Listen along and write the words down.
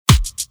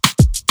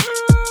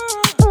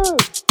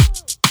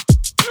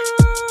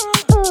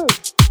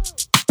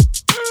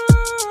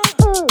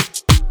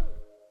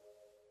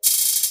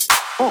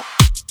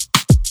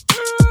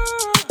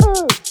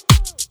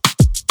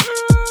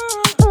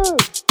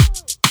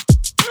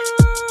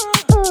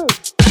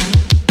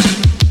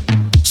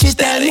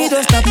tell me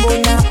to stop,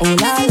 oh na, oh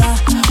la la.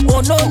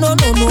 Oh no, no,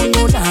 no, no,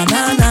 no, na,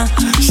 na, na.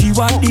 She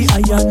want the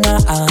ayana,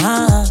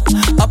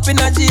 up in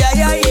a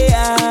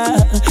yeah.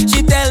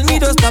 She tell me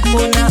to stop,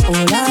 oh na,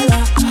 oh la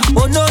la.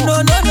 Oh no,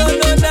 no, no, no,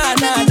 no, na,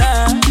 na,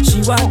 na.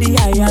 She want the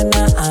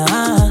ayana,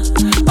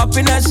 up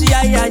in a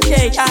yeah.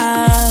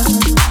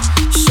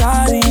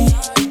 Shawty,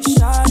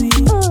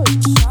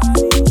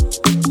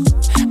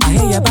 I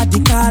hear your body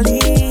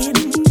calling.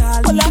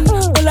 Hola,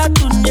 hola,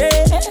 tunde.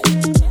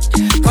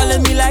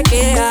 Calling me like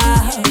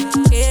yeah.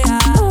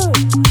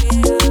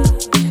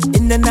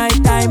 In the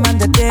night time and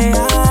the day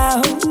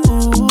out.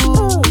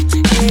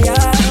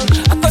 Yeah.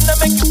 I'm gonna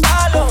make you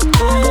follow.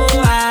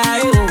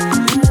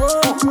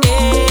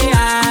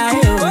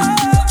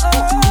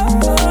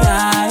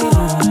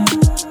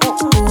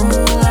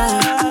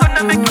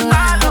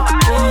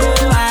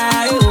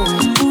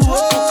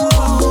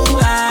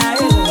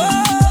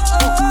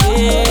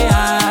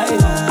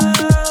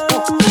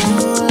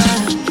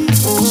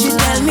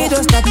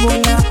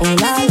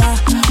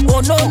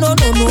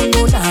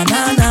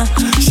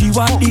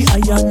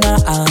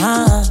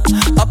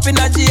 Up in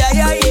a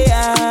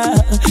yeah.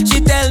 She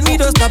tell me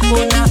to stop,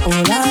 oh na,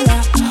 oh la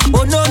la.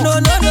 Oh no, no,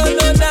 no, no,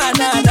 no, na,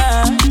 na,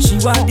 na. She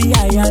want the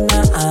ayana,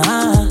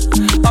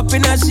 up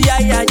in a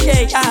yeah.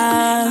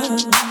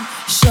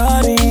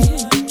 Shawty,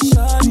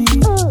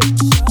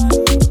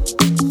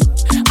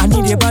 I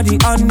need your body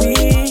on me.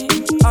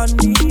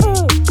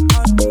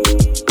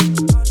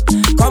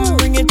 Come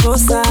bring it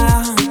closer.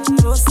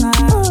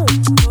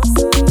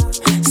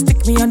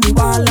 Stick me on the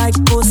wall like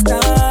poster.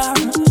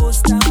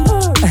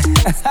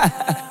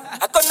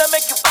 I'm gonna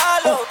make you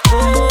follow.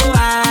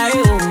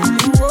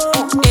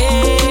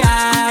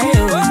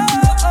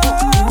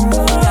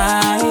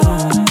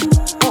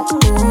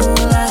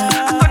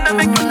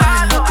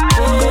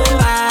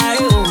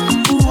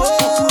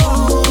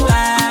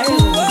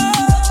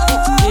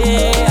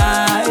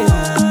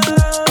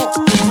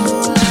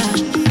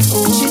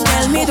 She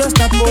tell me to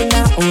stop, oh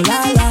na, oh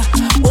la la.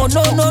 Oh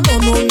no, no, no,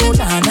 no, no,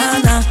 na, na,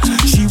 na.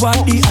 She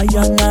want the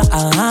ayana,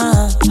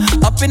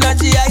 up in a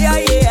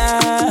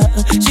yeah.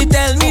 She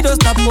tell me to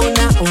stop, oh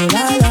na, oh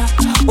la la.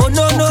 Oh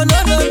no, no,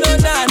 no, no, no,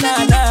 na, na,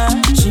 na.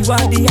 She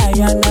want the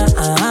ayana,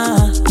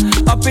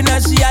 up in a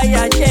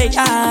yeah.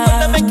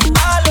 Gonna make you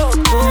follow.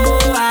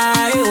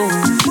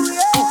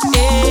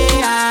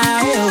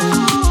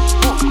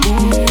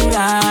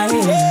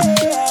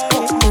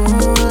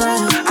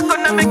 I'm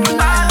gonna make you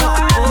follow.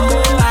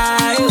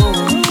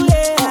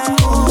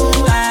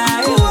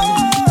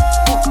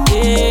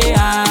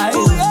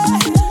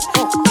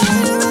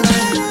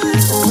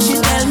 She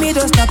tell me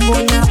to stop,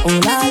 oh na, oh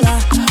la la.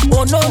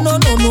 Oh no, no,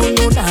 no, no,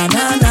 no, na,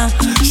 na, na.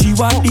 She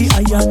want the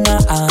ayana,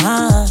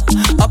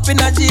 up in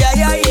a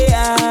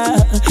yeah.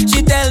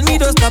 She tell me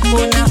to stop,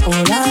 oh na,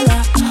 oh la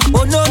la.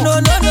 Oh no, no,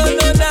 no, no,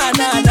 no, na,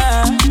 na,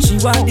 na. She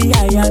want the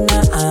ayana,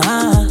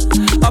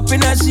 up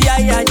in a yeah.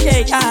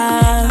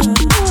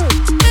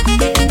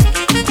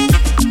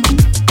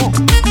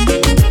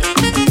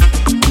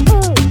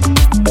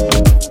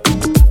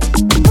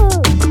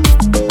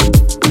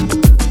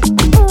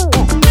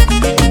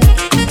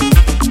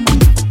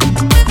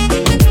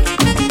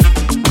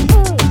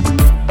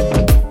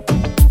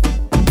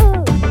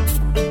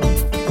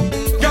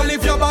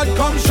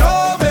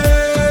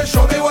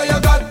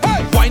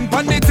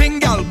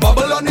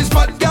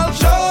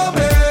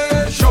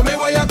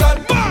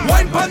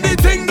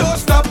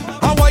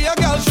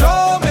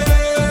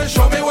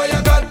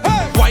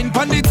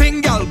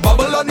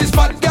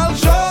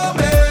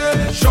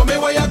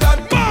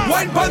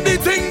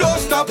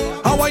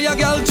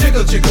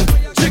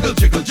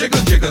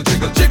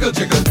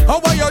 Jiggle. How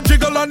are you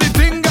jiggle on the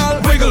thing, girl?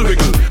 Wiggle.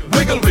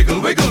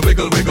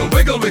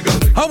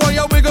 How are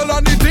you wiggle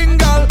on the thing,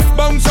 girl?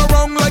 Bounce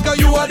around like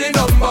you are the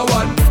number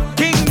one.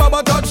 King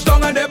Baba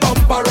touchdown and they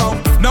bump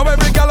around. Now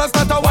every girl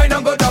start to whine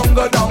and go down.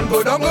 Girl,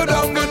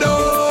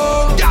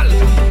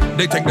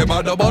 they think they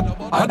mad about,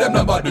 and them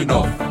not bad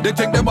enough. They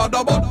think they mad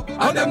about,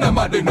 and them not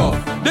mad enough.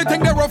 They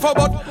think they rough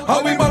about,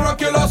 how we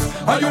miraculous?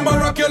 Are you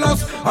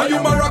miraculous?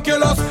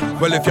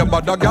 Well, if you're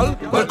bad a girl,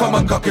 well come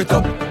and cock it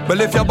up. Well,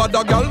 if you're bad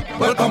a girl,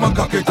 well come and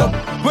cock it up.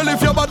 Well,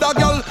 if you're bad a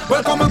girl,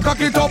 well come and cock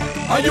it up.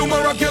 Are you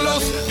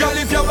miraculous? Girl,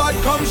 if you're bad,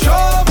 come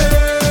show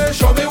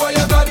me what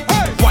you got.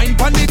 Hey. Wine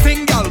pon the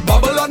thing, girl,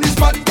 bubble on the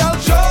spot, girl.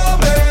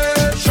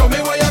 Show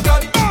me what you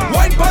got.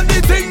 Wine pon the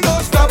thing,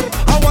 don't stop.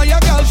 How are you,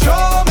 girl?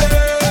 Show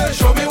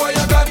me what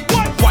you got.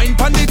 Wine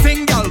pon the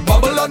thing, girl,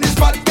 bubble on the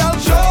spot, girl.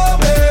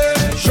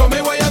 Show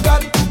me what you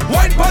got.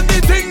 Wine pon the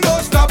thing,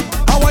 don't stop.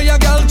 How are you,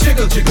 girl?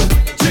 Jiggle.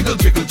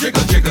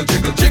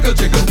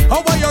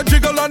 How are you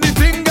jiggle on the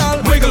thing,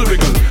 girl? Wiggle.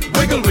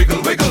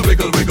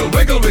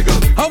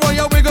 How are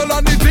you wiggle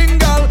on the thing,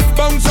 girl?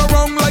 Bounce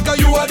around like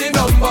you are the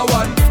number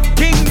one.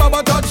 King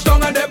Baba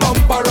touchdown and they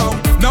bump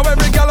around. Now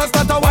every girl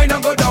start to whine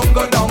and go down.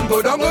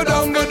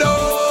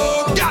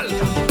 Girl,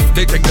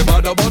 they think they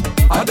bad about,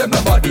 and them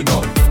not bad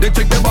enough. They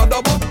think they bad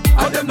about,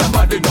 and them not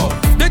mad enough.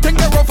 They think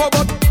they rough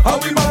about, how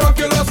we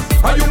miraculous?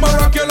 Are you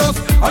miraculous?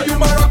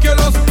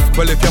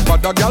 Well, if you're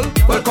bad a girl,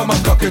 well come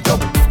and cock it up.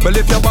 Well,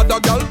 if you're bad a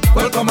girl,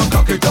 well come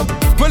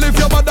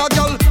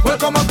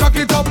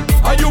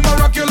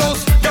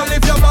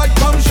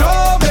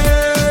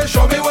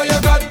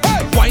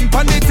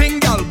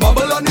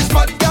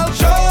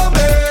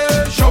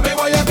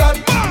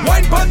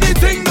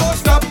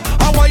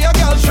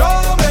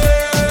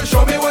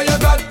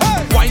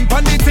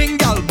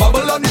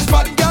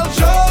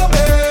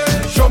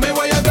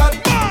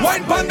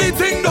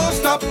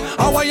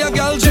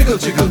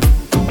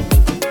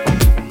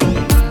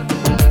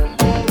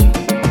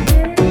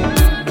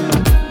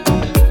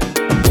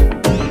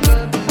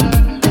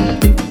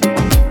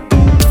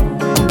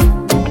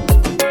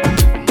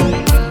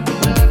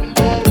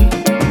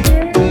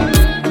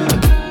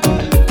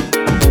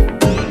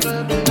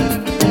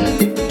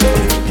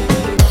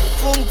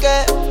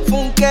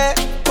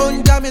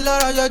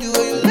girl, the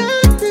way you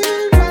let me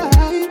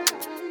ride,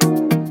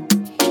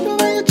 the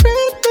way you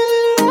treat me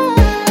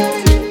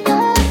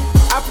right.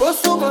 I put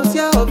so much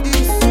of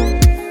this,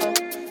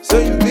 so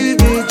you give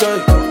me joy,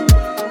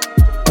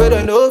 but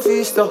I know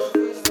feel stuff,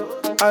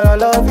 and I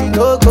love you,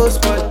 no go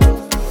spoil.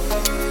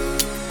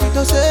 You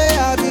don't say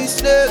I be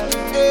slave,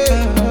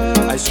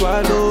 I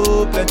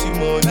swallow plenty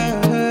money,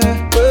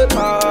 way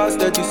past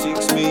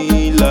 36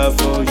 me love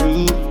for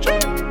you.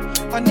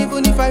 And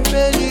even if I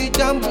fail it,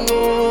 jump,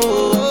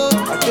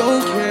 I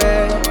don't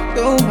care,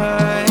 don't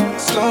mind,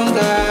 as long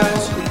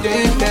as you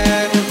take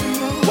care.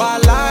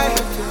 While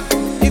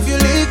if you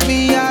leave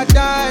me, I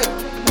die.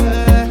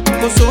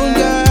 Go soon,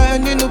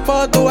 girl, in the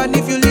photo, and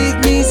if you leave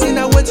me, see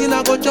now waiting,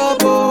 I go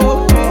job.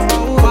 While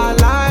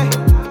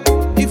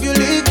if you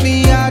leave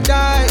me, I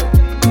die.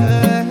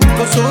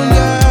 Go soon,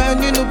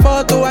 girl, in the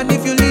photo, and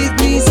if you leave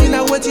me, see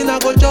now waiting, I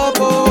go job.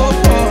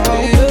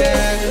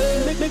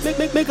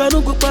 Make I no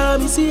go buy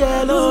me, see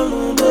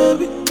alone,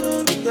 baby.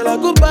 Girl, I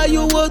go buy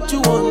you what you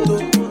want to.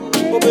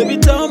 Oh, baby,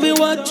 tell me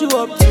what you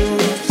up to.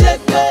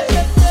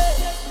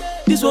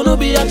 This one no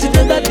be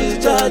accidental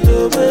discharge,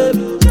 oh,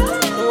 baby.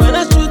 When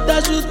I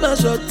shoot my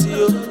shot to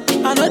you.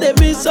 I know they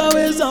miss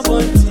always some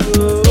point to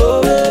you,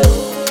 oh, baby.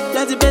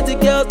 Plenty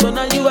girls, but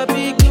now you a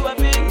big.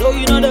 No,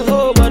 you know the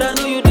whole, but I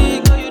know you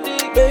dig.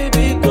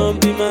 Baby, come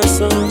be my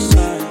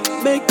sunshine.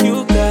 Make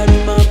you carry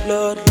my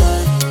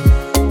bloodline.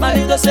 I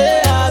need to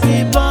say I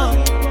be born.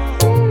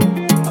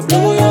 I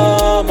blow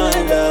your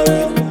mind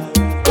away.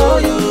 Oh,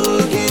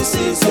 you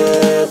kisses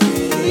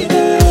every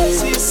day.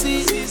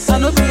 See, I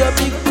know be a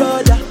big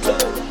brother.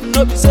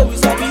 No be say we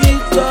sabi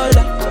each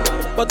other,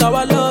 but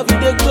our love it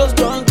dey grow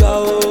stronger.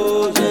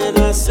 Oh, and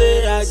I say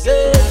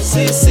again.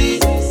 See,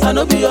 I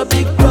know be a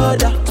big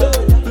brother.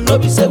 No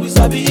be say we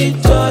sabi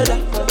each other,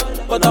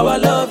 but our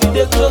love it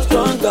dey grow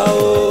stronger.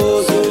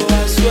 Oh, so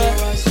I swear,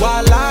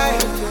 while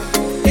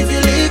if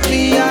you leave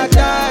me, I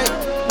die.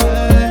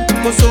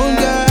 Go soon,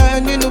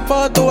 girl, in the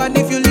photo, and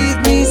if you leave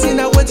me, see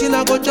now waiting,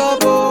 I go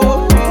job.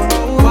 While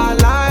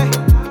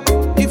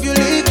if you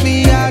leave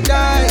me, I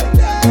die.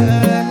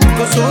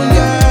 Go soon,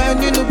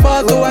 girl, in the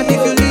photo, and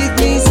if you leave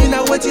me, see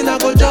now waiting, I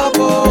go job.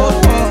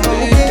 Oh,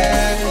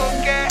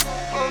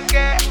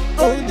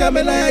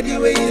 Jamila, the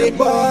way you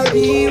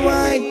body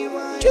wine,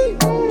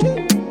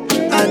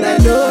 and I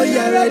know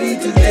you're ready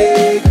to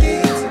take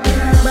it.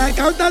 My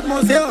accountant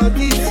must say all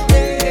this,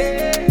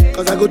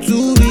 cause I go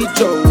to reach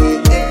your way.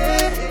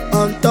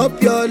 On top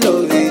your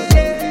loving,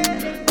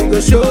 we go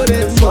show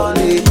them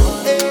money.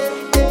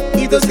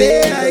 He don't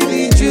say I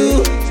need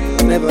you,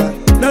 never.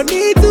 No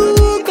need to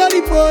call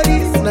the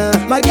police, nah.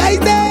 My guys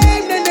they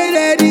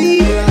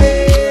ready.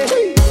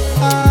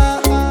 I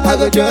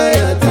go join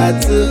your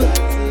tattoo.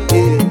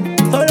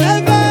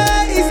 Forever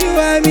is you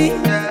and me.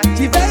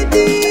 She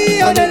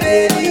ready on the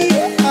lady.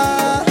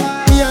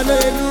 Me I know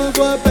they look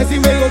for person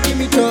wey go give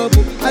me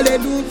trouble. I dey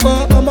look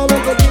for mama wey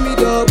go give me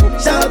double.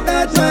 Shout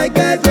out my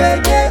guys wey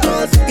dey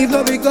us. If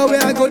not because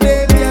where I go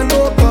there, me I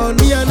no con.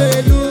 Me I know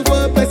they look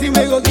for person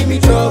wey go give me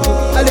trouble.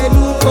 I dey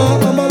look for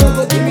mama wey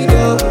go give me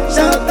double.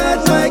 Shout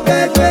out my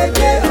guys wey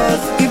dey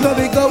us. If not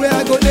because where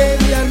I go there,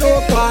 me I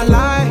no con.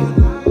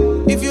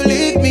 If you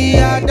leave me,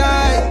 I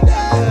die.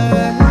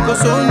 Go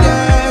soon,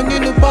 girl,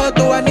 in the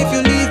bottle, and if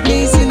you leave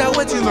me, see now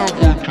what you know.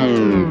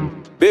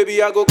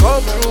 Baby, I go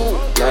come through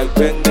like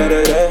Ben Ben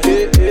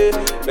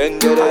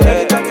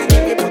anytime you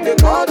need me, put the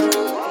call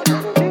through.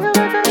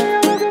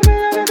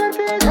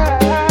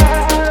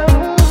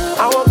 I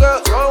want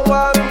girls run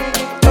wild me,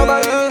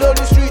 nobody on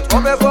the street,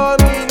 come here for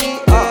me.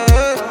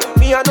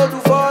 Me I know do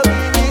for me.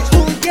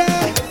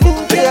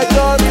 Me I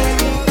join me.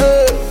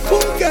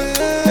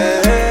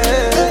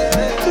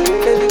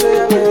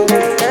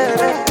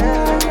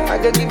 I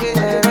can give it.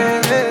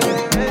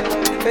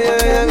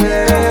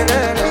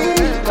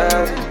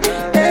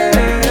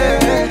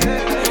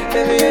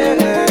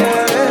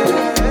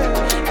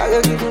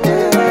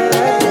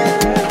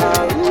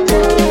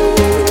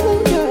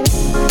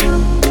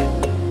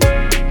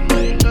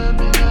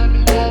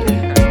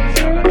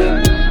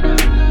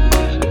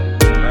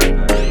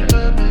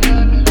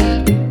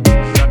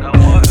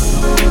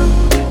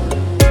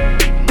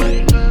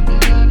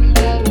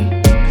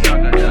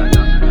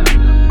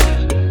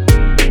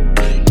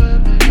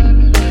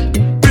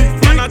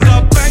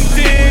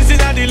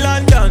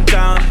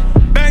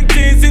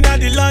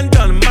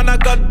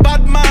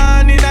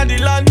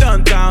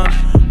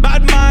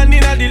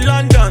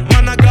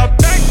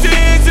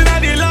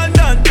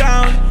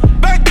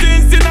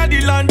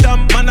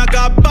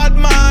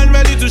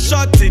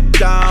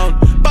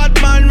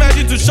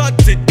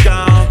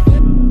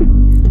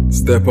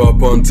 Step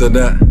up onto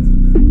that,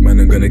 man,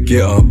 I'm gonna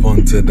get up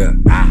onto that.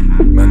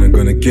 Man, I'm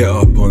gonna get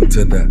up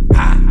onto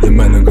that. Yeah,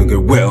 man, I'm gonna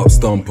get wet up,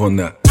 stomp on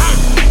that.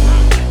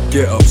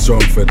 Get up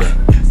strong for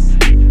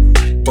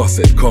that. Bust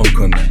it, conk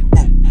on that.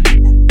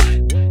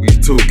 What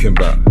you talking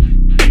about?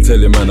 I tell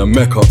you, man, a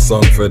make up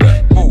song for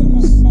that.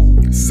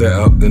 Set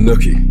up the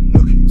nookie.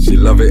 She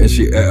love it and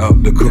she ate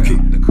up the cookie.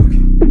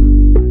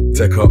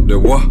 Take up the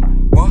what?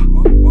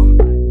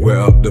 Wet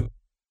up the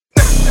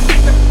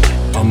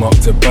I'm up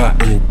to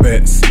bat, all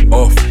bets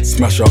off,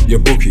 smash up your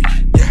bookie.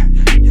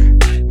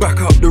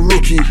 Back up the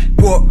rookie,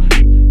 what?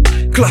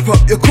 Clap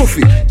up your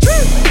coffee.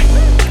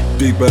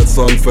 Big bad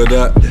song for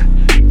that.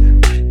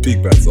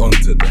 Big bad's on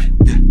to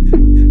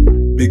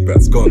that. Big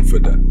bad's gone for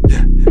that.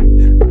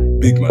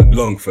 Big man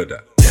long for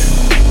that.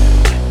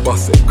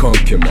 Bust it,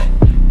 conk him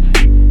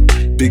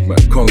up. Big man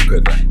conquer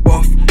that.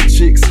 Buff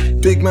chicks,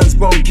 big man's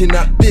bonking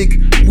that.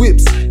 Big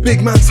whips,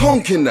 big man's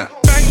honking that.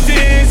 Bang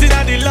things in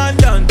the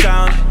London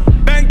town.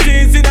 Bang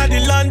things in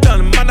the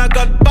London. Man, I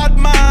got bad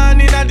man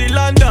in the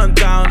London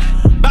town.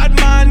 Bad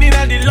man in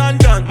the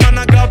London. Man,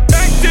 I got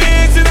bang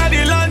things in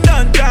the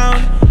London town.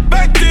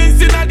 Bang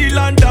things in the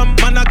London.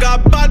 Man, I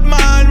got bad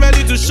man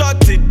ready to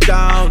shut it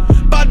down.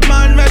 Bad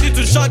man ready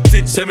to shut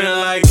it. Say me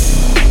like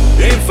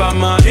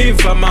Infama,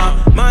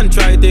 infama. Man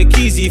try take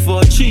easy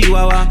for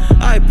Chihuahua.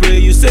 I pray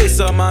you say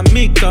some and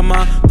me come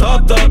on.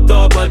 Top,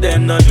 but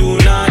them not do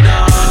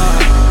nada.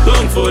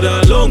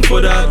 Long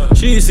for that.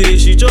 She say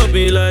she chop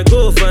me like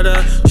go for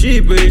that.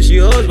 She pray she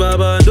hot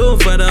baba,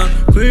 don't for that.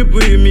 Creep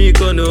with me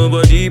cause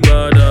nobody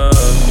bother.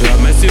 You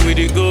are messing with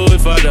the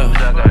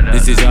Godfather.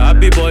 This is a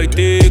happy boy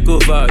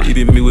takeover.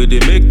 Even me with the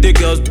make the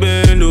girls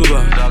bend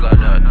over.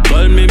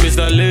 Call me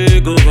Mr.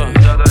 Legover.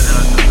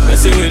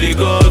 Messing with the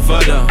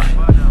Godfather.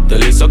 Tell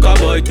the sucker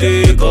boy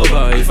take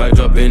over. If I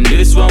drop in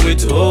this one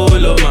with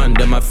Holo man,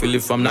 then I feel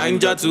it from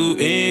Niger to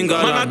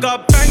England. Man, I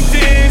got bang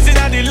things in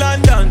the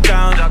London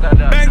town.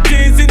 Bang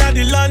things in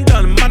the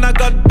London. Man, I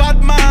got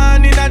bad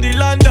man in the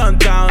London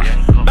town.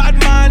 Bad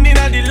man in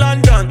the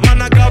London.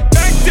 Man, I got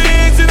bang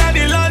things in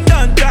the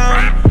London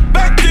town.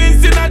 Bang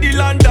things in the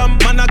London.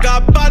 Man, I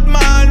got bad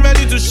man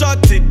ready to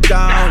shut it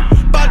down.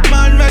 Bad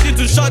man ready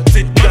to shut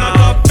it down. Man, I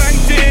got bang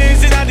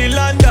things in the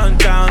London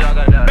town.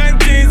 Bang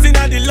things in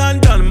the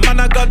London. Man,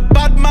 I got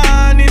bad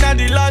man in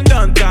the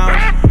London town.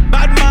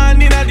 Bad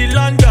man in the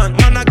London.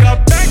 Man, I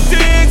got bang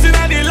things in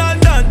the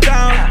London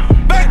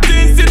town. Bang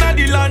things in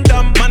the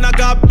London. Man, I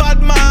got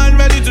bad man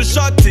ready to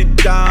shut it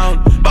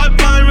down. Bad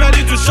man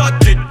ready to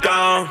shut it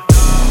down.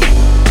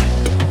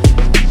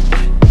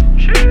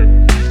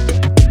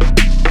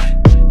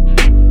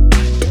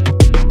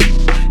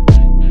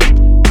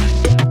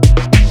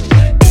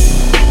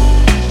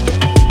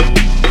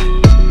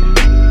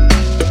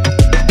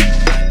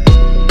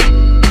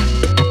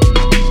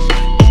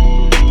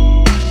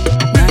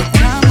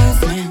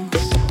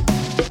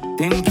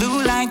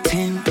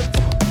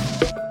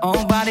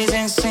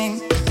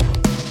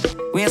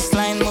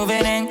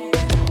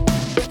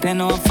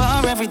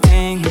 For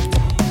everything,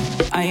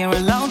 I hear a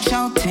loud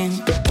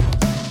shouting.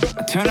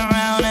 I turn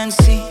around and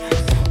see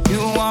you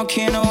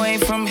walking away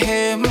from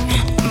him.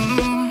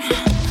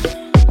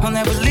 I'll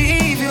never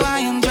leave you high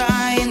and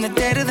dry in the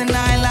dead of the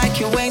night like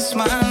your waste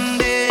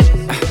minded.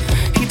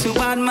 He too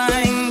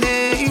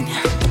bad-minded,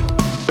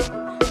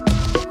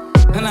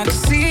 and I can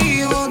see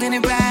you holding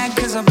it back,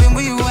 cause I've been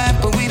where you at,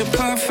 but we the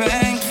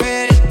perfect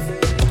fit.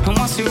 And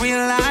once you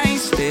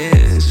realize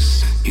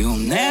this, you'll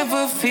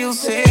never feel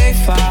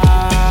safer.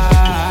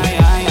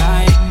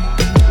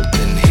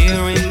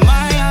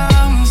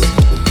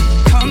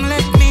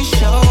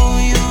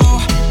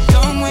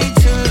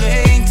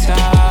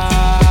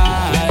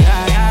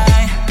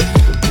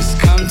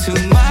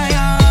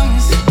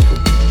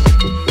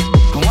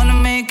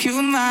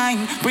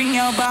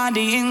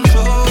 In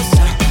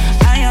closer,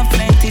 I have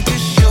plenty to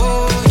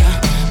show ya.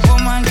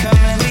 Woman, come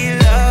let me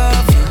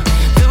love you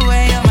the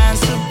way a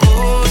man's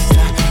supposed to.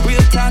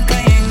 Real talk,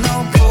 I ain't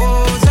no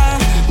poser.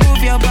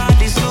 Move your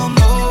body slow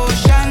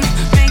motion,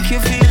 make you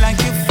feel like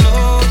you're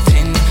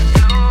floating.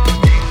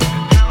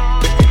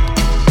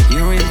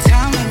 You're in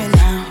town with me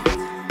now.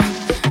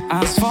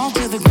 Eyes fall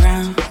to the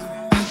ground.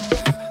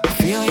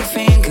 Feel your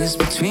fingers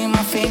between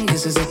my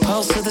fingers as I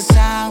pulse to the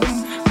sound.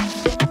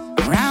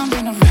 Round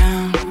and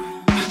around.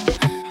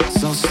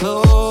 So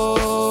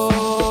slow,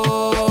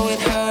 it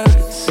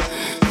hurts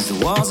as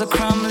the walls are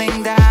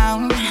crumbling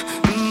down.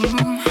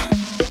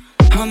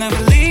 I'll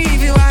never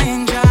leave you high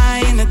and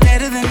dry in the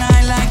dead of the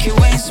night like you're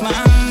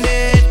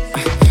waste-minded.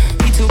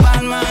 Be too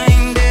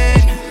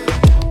bad-minded,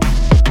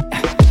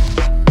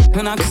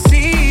 and I can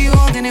see you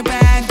holding it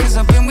back, cause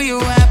I've been where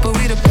you at, but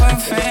we the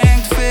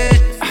perfect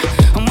fit.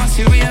 And once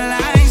you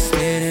realize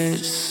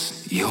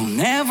this, you'll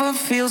never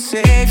feel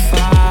safer.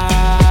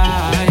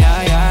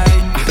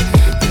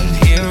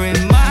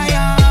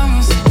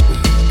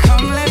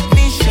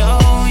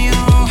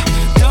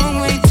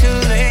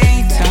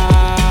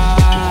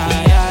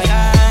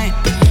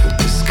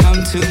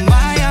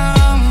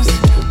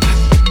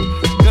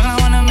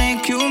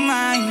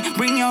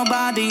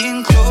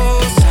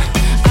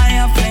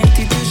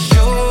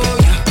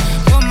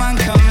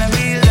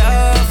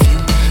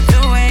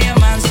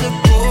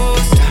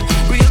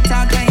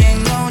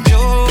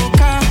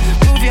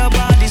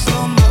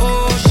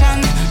 Motion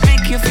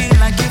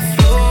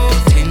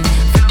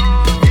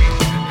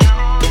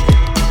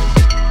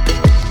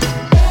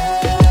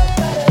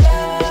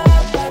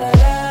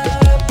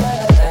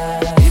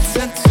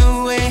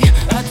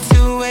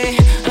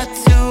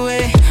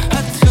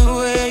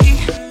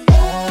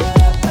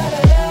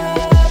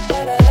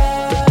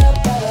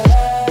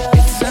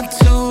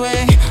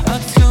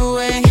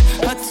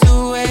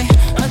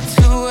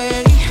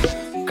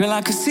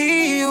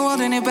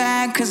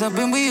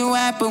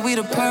but we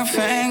the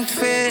perfect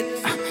fit.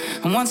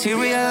 And once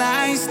you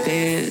realize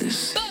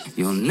this,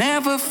 you'll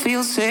never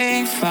feel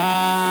safe.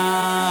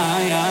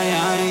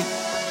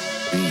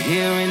 And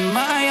here in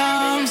my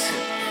arms,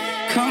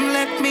 come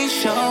let me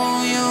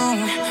show you.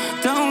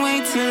 Don't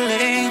wait till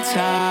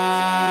later.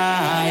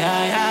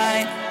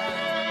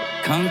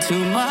 Come to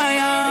my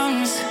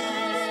arms,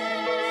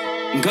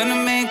 I'm gonna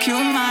make you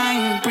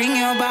mine. Bring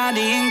your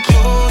body in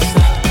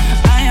closer.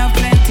 I have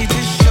plenty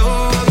to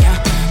show ya.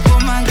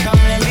 Woman,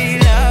 come let me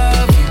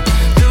love you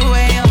the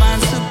way a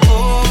man's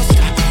supposed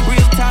to.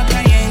 Real talk,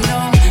 I ain't no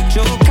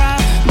joker.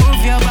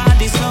 Move your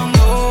body slow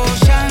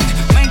motion.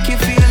 Make you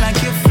feel like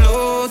you're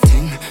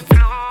floating,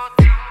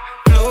 floating,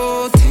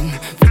 floating.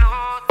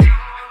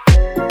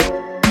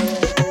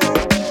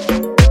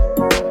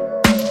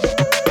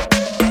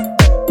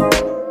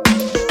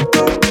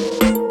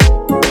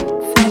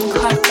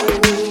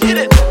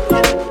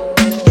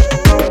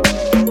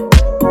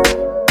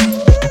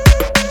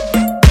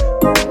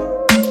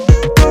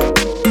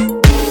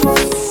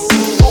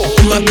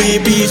 My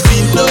baby,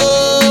 feel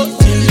low,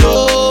 feel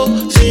low,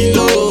 feel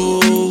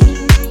low.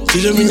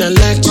 Feel me, I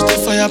like to the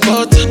fire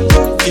pot.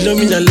 Feel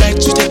me, I like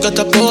to the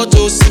catapult.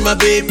 Oh, see my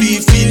baby,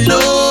 feel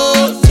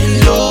low, feel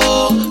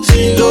low,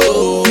 feel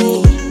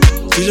low.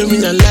 Feel me,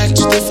 I like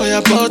to the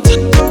fire pot.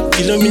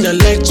 Feel me, I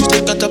like to the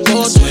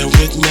catapult. Swear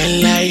with my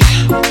life,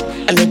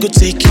 and I go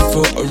take you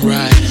for a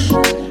ride.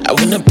 I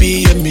wanna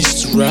be a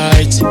Mr.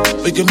 Right.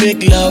 We can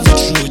make love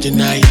through the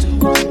night.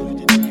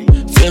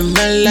 Feel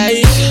my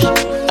life,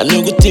 I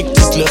no go take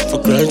this love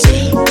for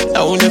granted.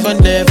 I will never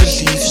leave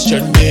you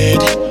stranded.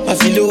 I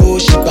feel the whole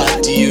shit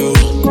back to you.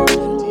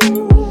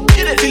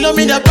 Feel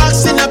me the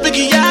box in a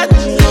biggie yacht.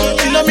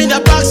 Feel me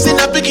the box in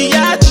a biggie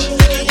yacht.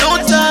 No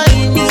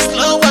time is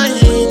slow wine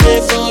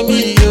for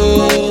me,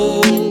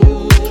 yo.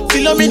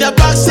 Feel me the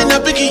box in a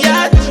biggie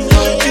yacht.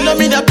 Feel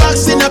me the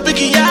box in a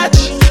biggie yacht.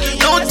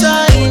 No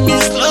time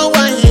is slow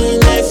wine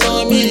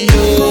for me,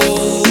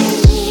 yo.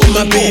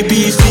 My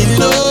baby feel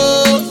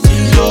low,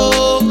 feel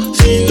low,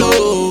 feel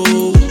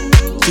low.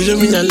 Feel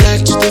me I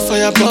like to the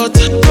fire pot.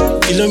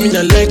 Feel me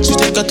I like to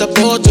the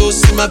catapult. Oh,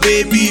 see my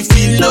baby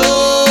feel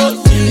low,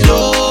 feel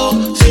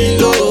low, feel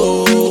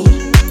low.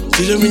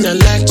 Feel me I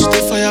like to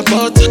the fire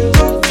pot.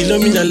 Feel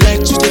me I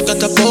like to the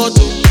catapult.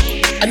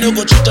 I no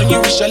go cheat on you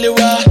with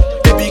Shalewa,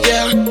 baby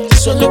girl.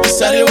 This one no be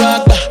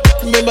Sarewa.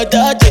 Remember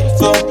that day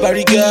for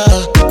Pariga,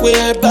 where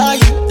I buy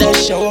you that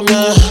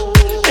shawarma.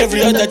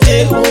 Every other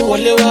day,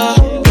 Walewa,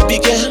 baby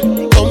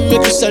girl, come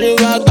make you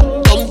Sarewa.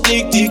 Come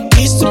take the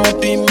keys to my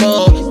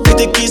Beamer, take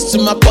the keys to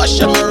my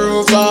Porsche, my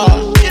Rover.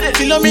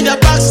 Feel me the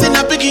box in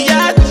a biggie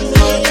yacht.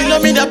 Feel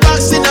me the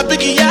box in a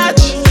biggie yacht.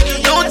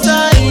 No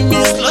time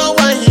is slow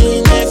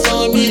wine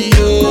for me,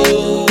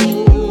 yo.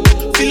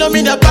 Feel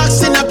me the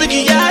box in a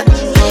biggie yacht.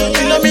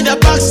 Feel me the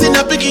box in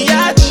a biggie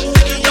yacht.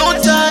 No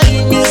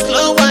time is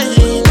slow wine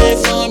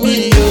for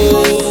me,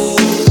 yo.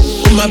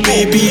 My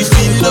baby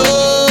feel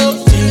low,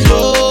 feel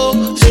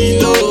low,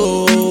 feel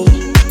low.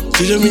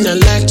 Feel me I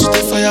like to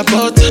the fire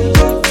pot.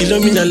 Feel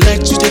me I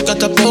like to the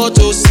catapult.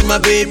 Oh, see my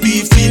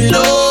baby feel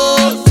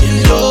low,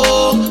 feel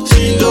low,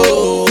 feel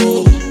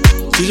low.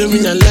 Feel me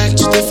I like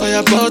to the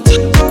fire pot.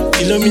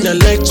 Feel me I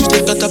like to the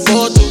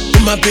catapult. Oh,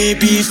 my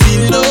baby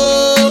feel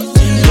low,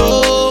 feel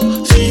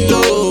low, feel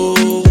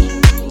low.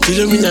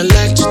 Feel me I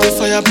like to the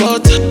fire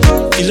pot.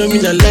 Feel me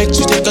I like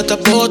to the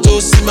catapult. Oh,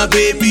 see my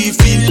baby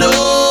feel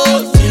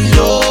low, feel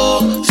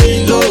low,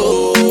 feel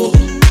low.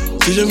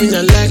 Feel me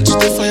I like to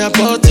the fire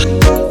pot.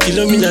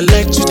 Feel me I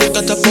like to the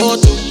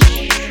catapult.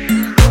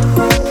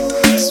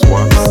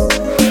 Swap.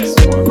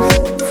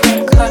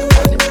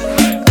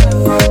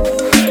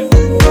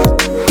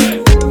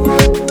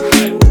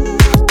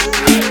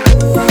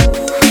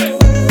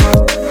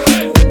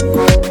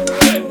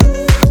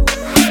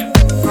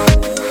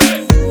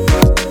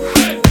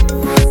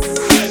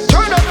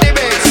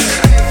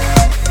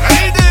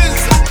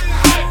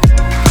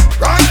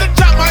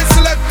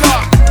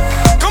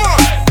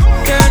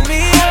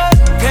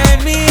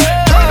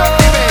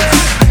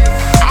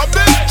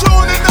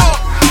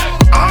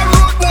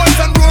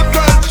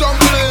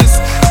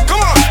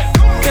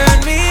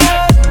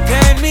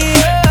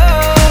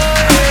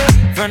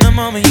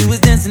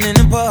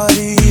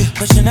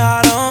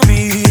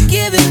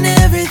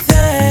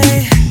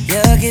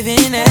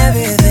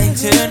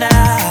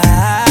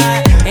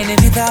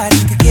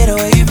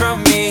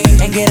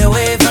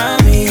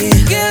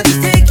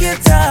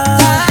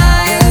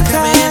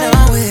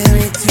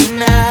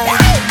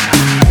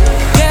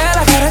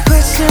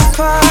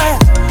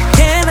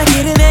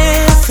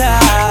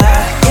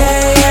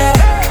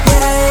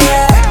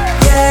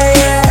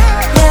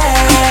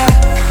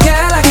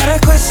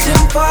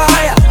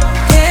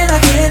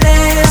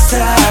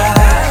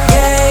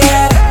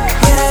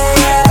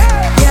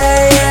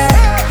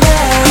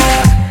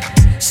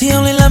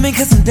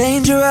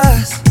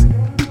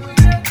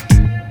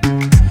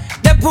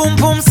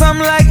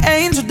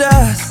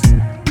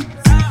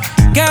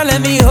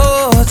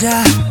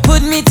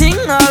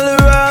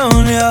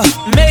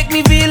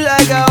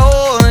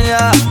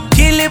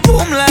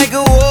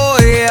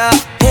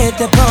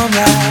 The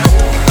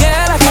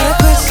Girl, I got a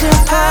question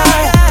for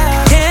ya.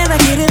 Can I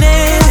get an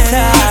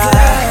answer?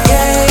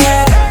 Yeah,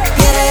 yeah,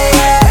 yeah, yeah,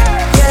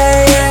 yeah,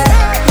 yeah, yeah.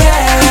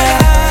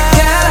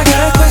 Girl, I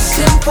got a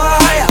question for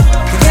ya.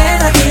 Can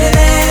I get an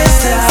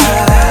answer?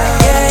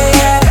 Yeah,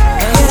 yeah,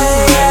 yeah,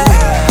 yeah,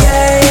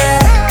 yeah, yeah.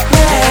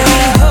 Let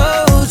me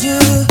hold you,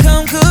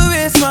 come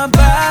caress my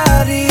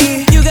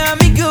body. You got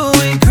me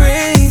going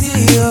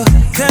crazy, oh.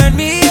 Turn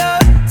me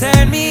up,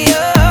 turn me up.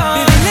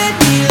 Baby, let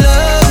me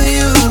love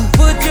you.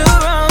 Put your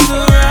arms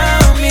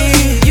around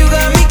me. You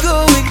got me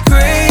going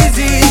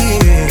crazy.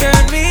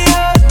 Turn me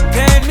up,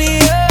 turn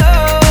me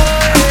up.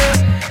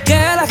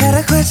 Girl, I got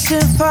a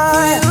question for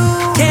you.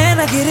 Can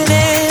I get an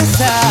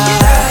answer?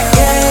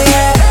 Yeah,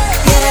 yeah,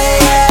 yeah,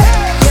 yeah,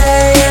 yeah,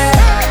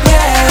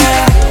 yeah,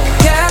 yeah.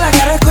 Girl, I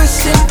got a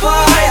question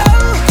for you.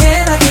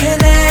 Can I get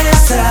an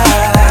answer?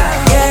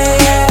 Yeah,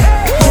 yeah,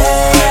 yeah,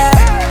 yeah,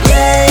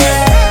 yeah,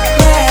 yeah.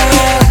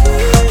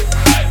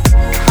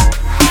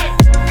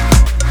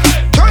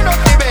 Turn up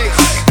the bass.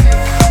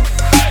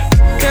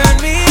 Turn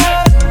me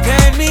up,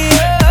 turn me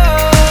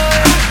up.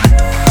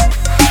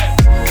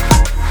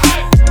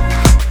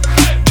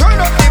 Turn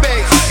up the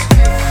bass.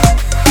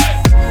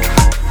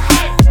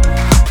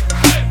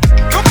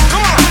 Come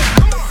on.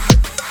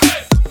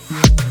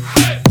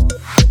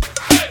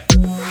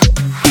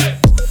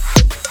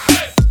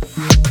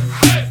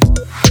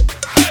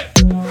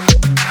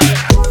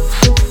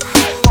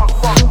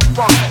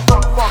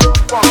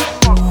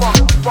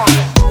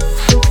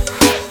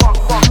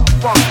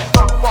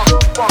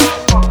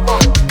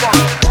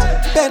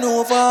 Bend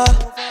over,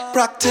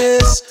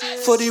 practice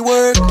for the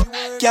work,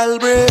 gal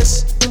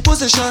brace,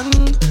 position,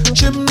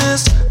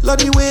 gymnast, love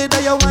the way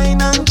that you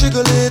whine and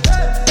jiggle it.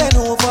 Bend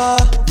over,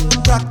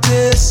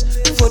 practice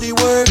for the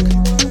work,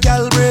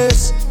 gal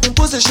brace,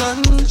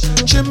 position,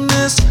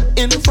 gymnast,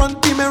 in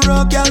front the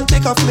mirror, gal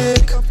take a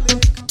flick.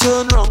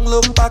 Turn round,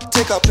 look back,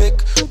 take a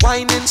pic.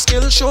 Whining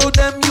skill, show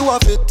them you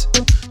have it.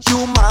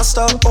 You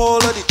master all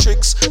of the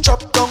tricks.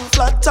 Drop down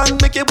flat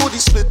and make your body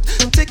split.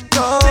 Tick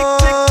tock, tick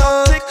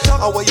tock, tick tock.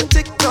 How are you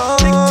tick tock?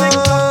 Tick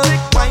tock, tick.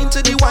 Wine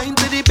to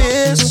the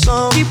bass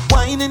sound. Keep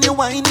whining your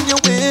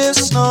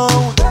waist now.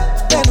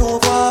 Bend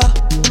over,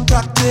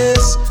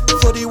 practice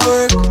for the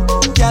work,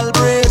 gal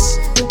brace,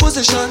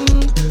 position,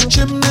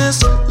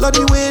 gymnast. Love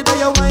the way that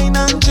you whine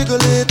and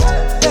jiggle it.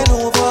 Bend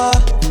over,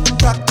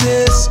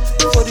 practice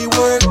for the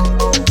work,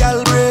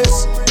 gal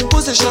brace,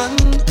 position,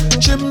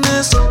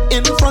 gymnast.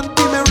 In front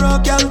the mirror,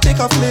 gal take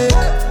a flick.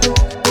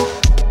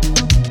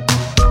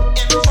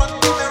 In front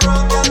the mirror,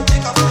 gal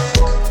take a flick.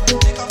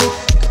 Take a flick,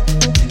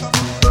 take a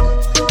flick.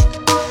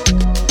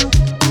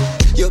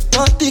 Your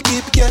body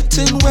keep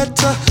getting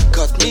wetter,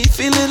 got me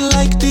feeling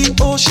like the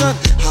ocean.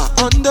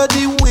 Under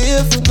the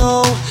wave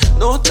now,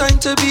 no time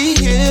to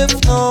behave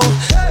now.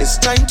 It's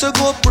time to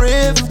go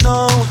brave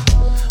now.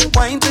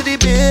 Wine to the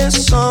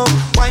bass song,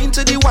 wine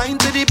to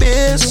the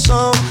bass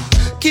song.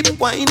 Keep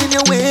whining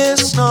your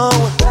waist now.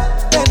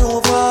 Bend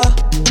over,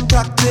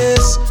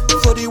 practice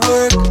for the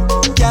work,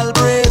 gal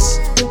brace,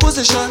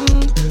 position,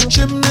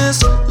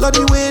 gymnast. Love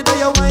the way that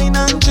you whine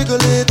and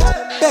jiggle it.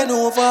 Bend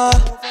over,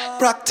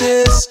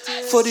 practice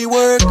for the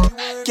work,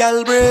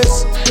 gal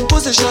brace,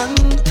 position,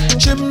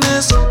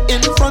 gymnast.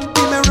 In front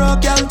the mirror,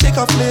 gal take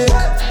a flick.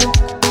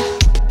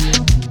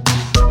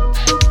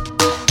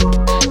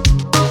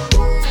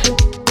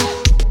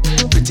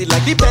 Pretty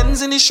like the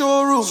Benz in the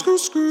showroom. Screw,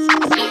 screw.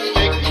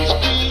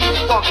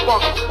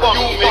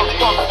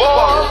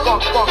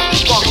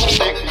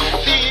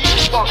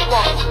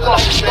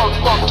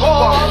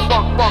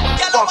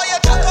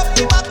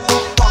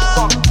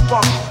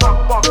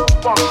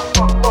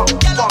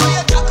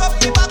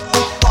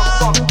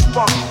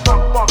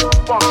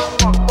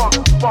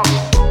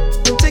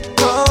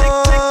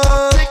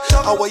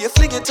 How are you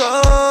fling it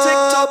up? Tick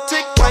tock,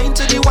 tick. Wine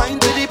to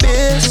the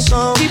bass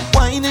song. Keep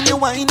whining your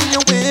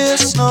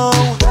waist now.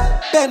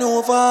 Bend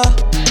over,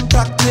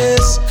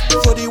 practice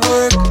for the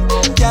work,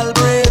 gal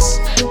brace,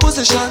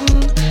 position,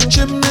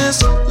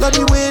 gymnast. Love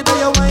the way that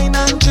you whine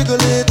and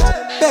jiggle it.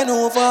 Bend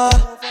over,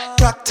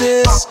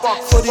 practice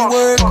for the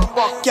work,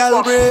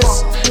 gal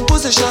brace,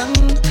 position,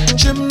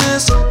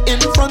 gymnast. In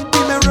front the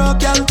mirror,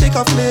 gal take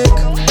a flick.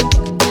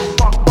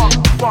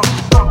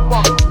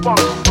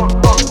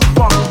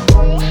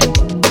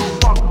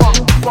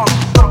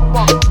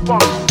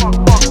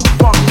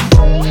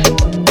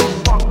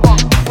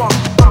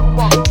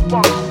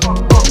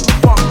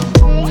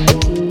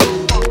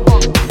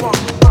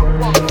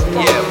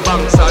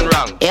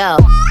 Yo,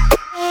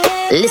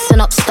 listen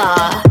up,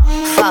 star.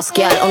 Fast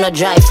girl on a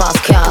drive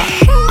fast car.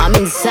 I'm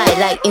inside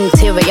like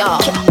interior.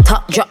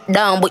 Top drop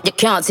down, but you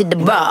can't see the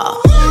bra.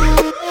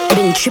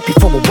 Been trippy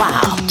for a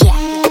while.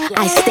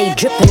 I stay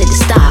dripping in the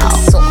style.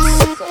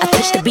 I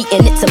touch the beat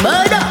and it's a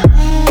murder.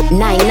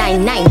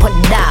 999 put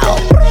it down.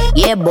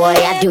 Yeah, boy,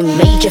 I do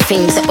major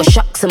things that will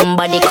shock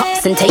somebody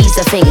cops and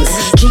taser things.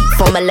 Jeep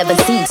from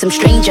 11C, some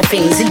stranger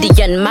things.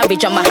 Indian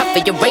marriage, I'ma have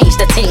to arrange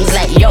the things.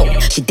 Like yo,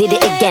 she did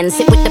it again,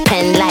 sit with the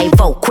pen like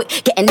oh, quick,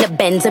 get in the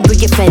Benz and bring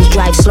your friends,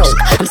 drive slow.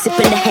 I'm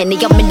sipping the Henny,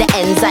 I'm in the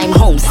enzyme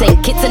home.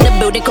 Send kids in the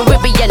building,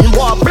 Caribbean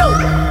war blow.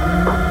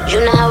 You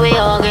know how we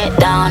all get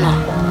down,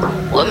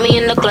 when me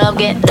in the club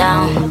get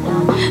down.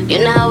 You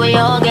know how we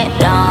all get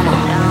down,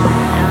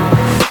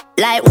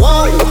 like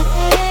whoa,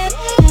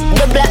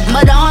 the Black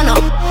Madonna,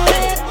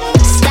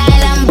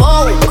 style and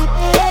vogue,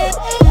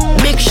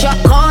 big shot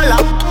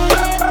caller,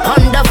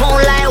 on the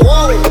phone like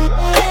whoa,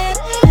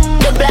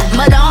 the Black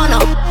Madonna,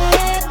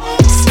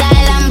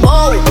 style and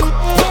vogue,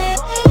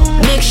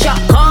 big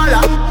shot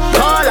caller,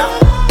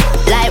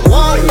 like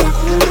whoa,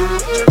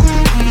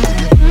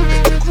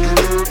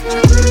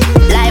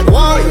 like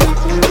whoa.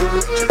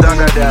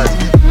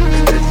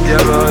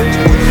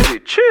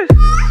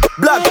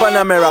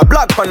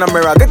 Black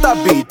Panamera, get a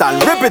beat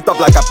and rip it up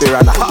like a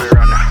piranha.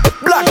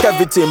 Black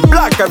everything,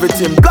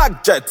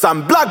 black jets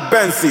and black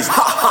Benzes.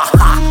 Ha ha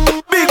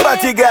ha. Big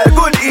body girl,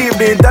 good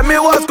evening. Tell me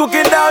what's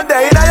cooking down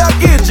there in your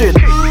kitchen.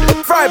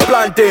 Fried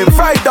plantain,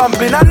 fried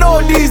dumpling. I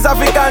know these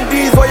African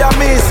D's what you're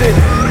missing.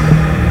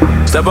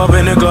 Step up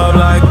in the club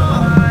like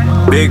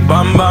big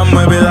bam bam,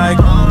 we be like,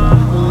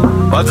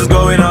 what is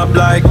going up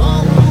like?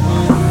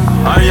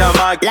 On your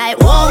mic, like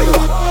whoa,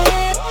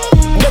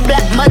 the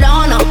Black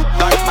Madonna,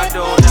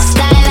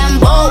 style and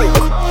vogue,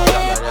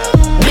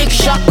 big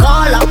shot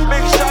caller,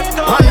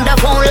 on the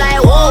phone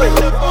like whoa,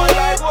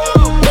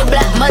 the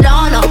Black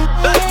Madonna,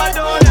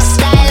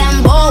 style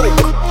and vogue,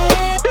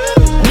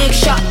 big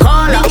shot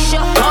caller,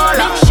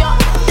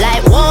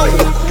 like whoa,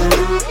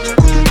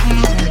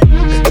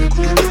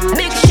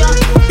 big shot,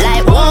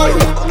 like whoa,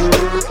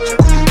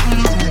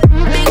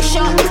 big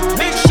shot,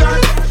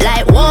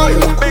 like whoa,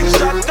 big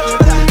shot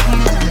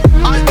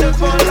on the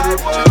phone like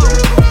whoa.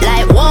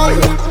 Like whoa,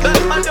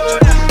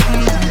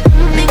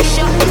 big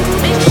shot,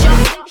 big shot.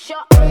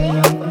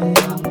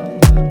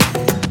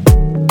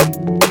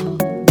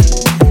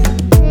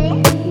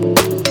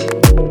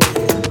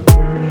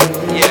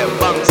 Yeah,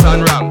 bounce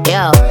and round.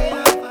 Yeah.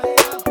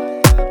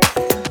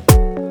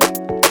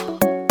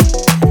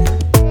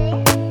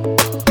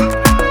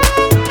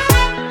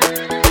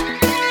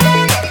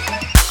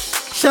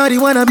 Shawty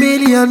want $1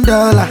 million.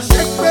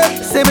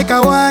 Say make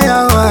a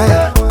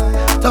wire.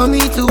 Tell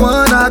me to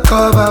wanna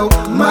cover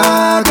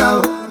my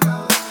girl.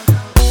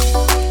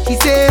 She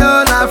say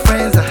all our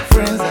friends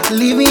are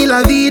leave me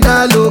la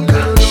vida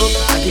loca.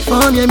 I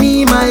deform you,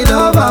 me my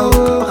lover.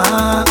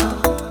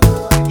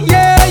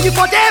 Yeah, you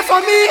for there for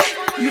me.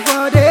 You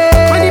for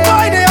there. When the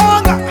boy they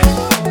hunger,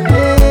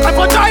 I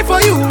for try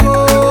for you.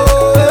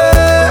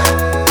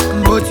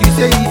 But you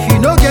say if you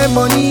no get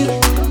money,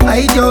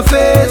 I hide your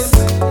face.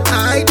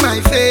 I hide my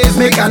face.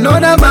 Make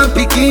another man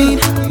picking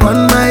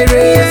on my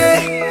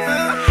race.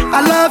 I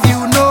love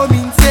you, no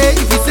mean say.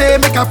 If you say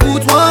make I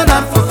put one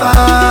hand for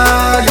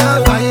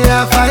fire,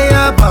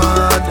 fire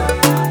burn.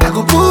 I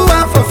go put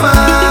one for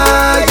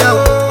fire.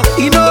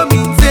 You know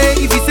mean say.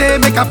 If you say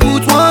make I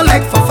put one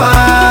leg for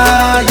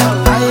fire,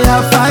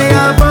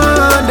 fire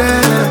burn.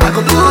 I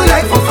go put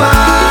leg for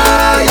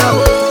fire.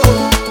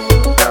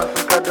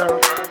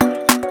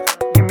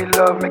 Give me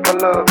love, make a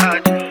love.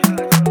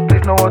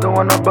 There's no other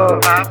one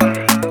above.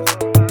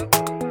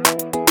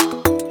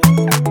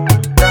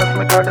 Dance,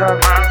 make a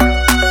dance.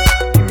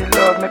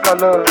 Make a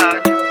love.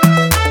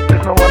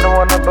 There's no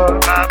one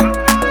above.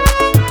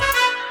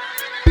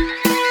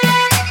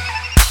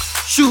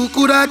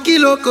 Shukura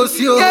kilo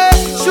kosio, yeah.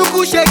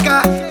 Shuku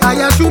sheka,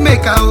 aya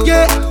shumeka, oh.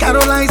 Yeah.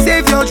 Caroline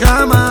save your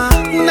drama.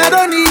 I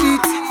don't need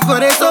it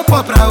for a soap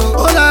opera.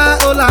 Oh.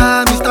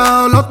 Hola, Mr.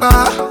 Olopa.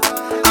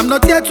 I'm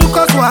not here to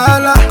cause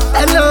wahala.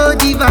 Hello,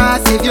 diva,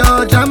 save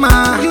your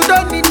drama. You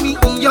don't need me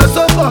in your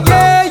soap opera.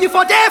 Yeah, you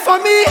for there for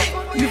me.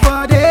 You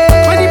for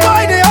there. When the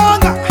boy they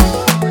hunger,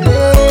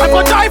 I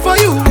for try for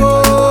you.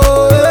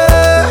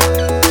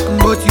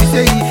 But you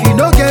say if you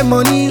don't get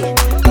money,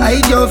 I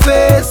hide your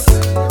face.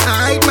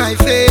 I hide my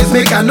face.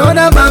 Make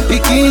another man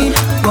picking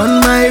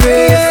on my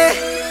race.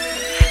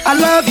 I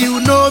love you,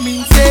 no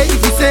mean say.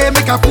 If you say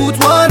make I put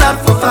one hand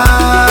for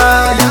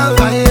fire,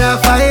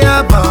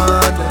 fire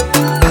burn.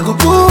 I go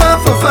put one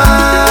for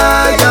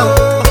fire.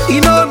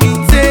 You know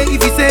mean say.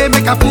 If you say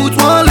make I put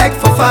one leg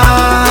for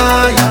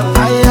fire,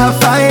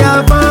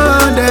 fire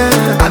burn.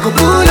 I go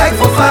put leg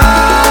for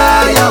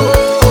fire.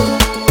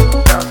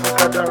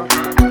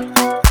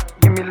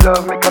 Give me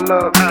love, make a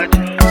love.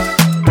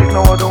 There's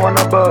no other one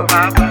above.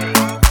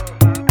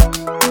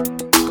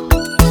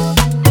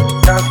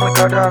 Dance, make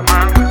a dance.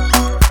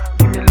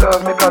 Give me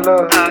love, make a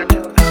love.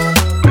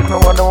 There's no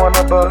other one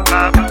above.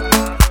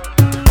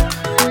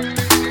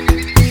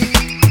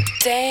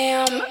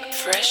 Damn,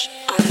 fresh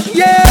on the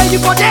Yeah, you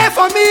for there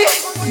for me.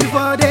 You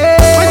for there.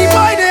 When the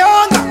boy they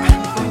hunger,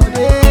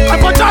 I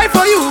for try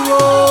for you.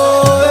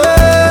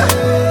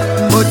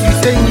 But you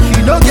say if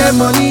you don't get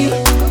money,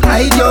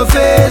 I hide your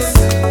face.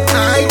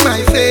 I hide my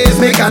face.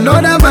 Make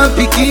another man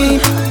picking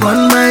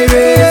on my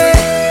race.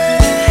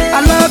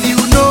 I love you,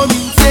 no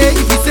mean say.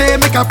 If you say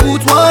make I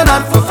put one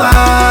hand for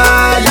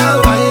fire,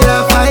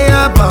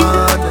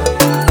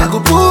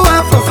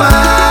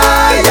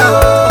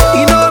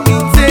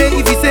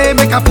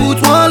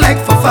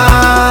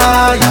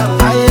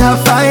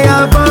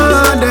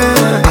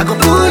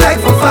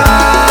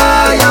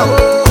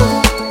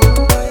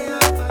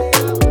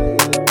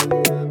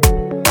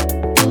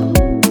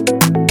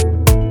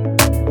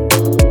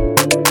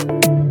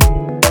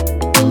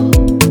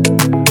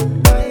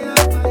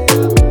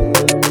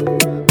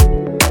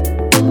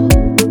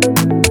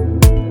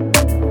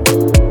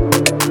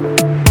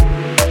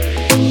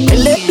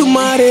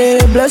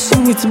 bless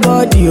you with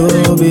body,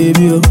 oh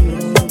baby, oh.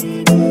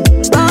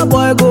 Star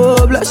boy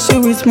go bless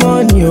you with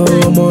money,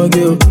 oh my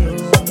girl.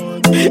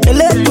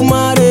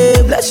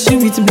 Eletumare bless you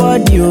with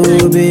body,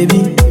 oh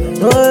baby.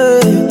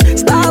 Oh,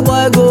 star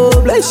boy go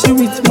bless you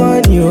with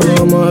money,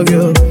 oh my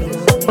girl.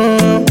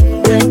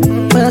 Yeah,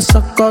 man,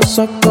 sucker,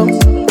 sucker,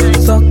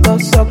 sucker,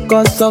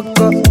 sucker,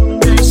 sucker,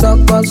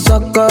 sucker,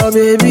 sucker,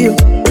 baby.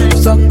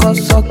 Sucker,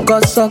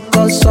 sucker,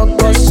 sucker,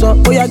 sucker,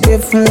 sucker. Oh, yeah,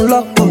 give him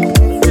lock up,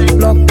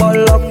 lock up,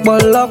 lock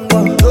up, lock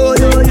up. Oh,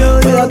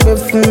 yeah,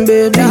 give him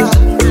baby.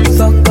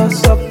 Sucker,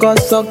 sucker,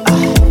 sucker.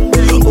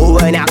 Oh,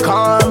 when I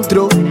come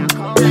through,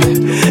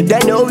 they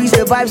know we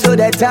survive, so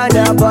they turn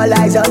up all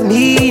eyes on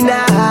me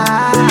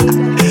now.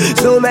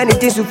 So many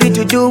things we fit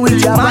to do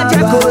with your mama,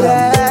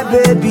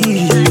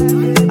 baby.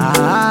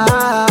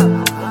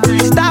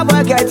 Stop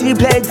getting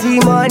plenty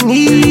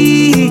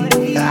money.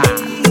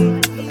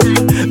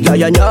 Yeah,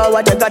 you know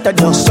what I gotta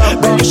do.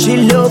 Baby, she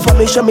love for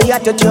me, show me how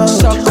to do.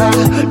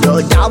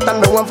 No doubt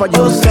I'm the one for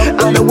you.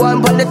 I'm the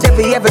one for the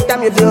TV every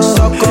time you do.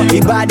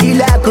 Your body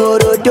like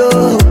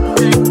Orodo.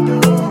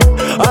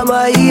 I'm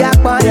a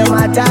yak on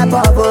my type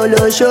of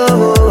polo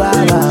show.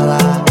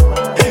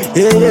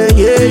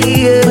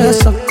 Yeah.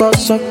 Sucker,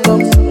 sucker,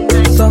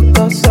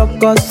 sucker,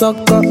 sucker,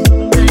 sucker,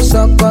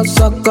 sucker,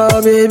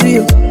 sucker,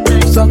 baby.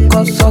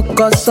 Sucker,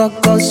 sucker,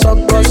 sucker,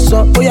 sucker,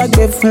 sucker. Oh, yeah,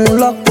 give him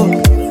lock up,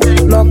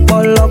 lock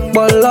up, lock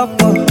up,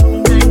 lock up.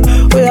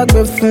 Oh, yeah,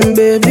 give him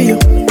baby.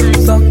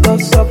 Sucker,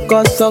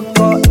 sucker,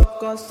 sucker.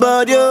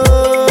 Body,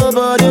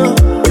 body,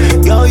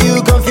 girl,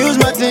 you confuse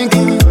my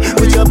thinking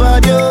with your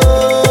body,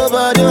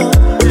 body.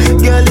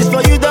 Girl, it's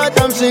for you that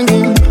I'm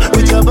singing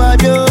with your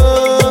body,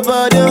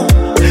 body.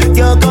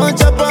 Girl, come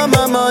chop on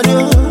my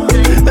money,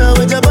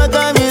 with your back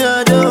on me,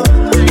 I do.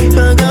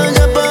 Girl, come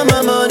chop on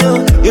my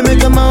money. You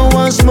make a man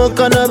want smoke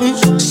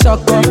cannabis,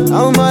 sucker.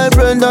 How my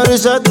brain down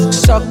is shut,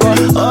 sucker.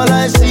 All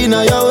I see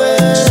now your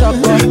way,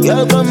 sucker.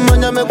 Girl, come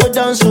on, you make me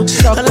dance,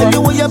 sucker. I like the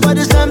way your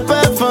body stand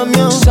back from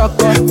you,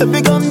 sucker.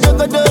 Baby, come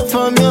juggle up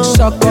from you,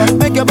 sucker.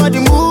 Make your body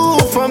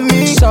move from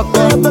me,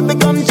 sucker. Baby,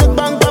 come check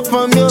bank up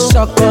from you,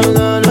 sucker.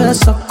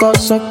 Sucker,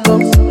 sucker,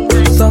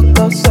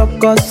 sucker,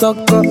 sucker,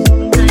 sucker,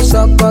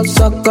 sucker,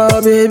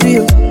 sucker,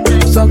 baby.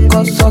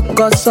 Sucker,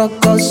 sucker,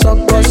 sucker,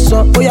 sucker,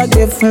 sucker. Oh, yeah,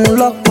 give him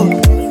lock up,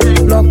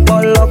 lock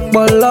up, lock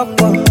up,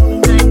 lock up.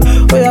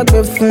 Oh, yeah,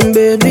 give him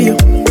baby.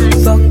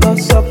 Sucker,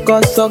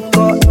 sucker,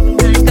 sucker.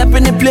 Step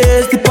in the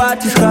place, the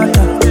party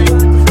scatter.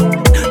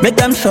 Make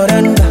them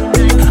surrender.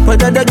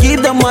 Whether they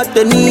give them what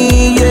they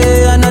need,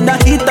 yeah. Another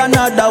hit,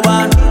 another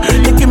one.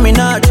 Nicki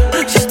Minaj,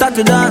 she start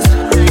to dance.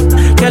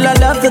 Girl, I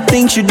love the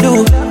things you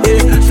do,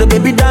 yeah. So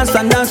baby, dance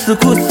and dance to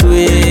kusu,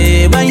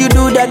 yeah. When you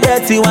do that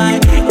dirty wine,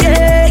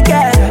 yeah,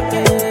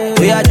 yeah.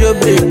 We are your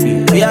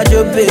baby, we are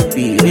your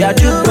baby, we are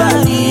your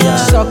body, yeah.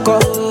 Sucker.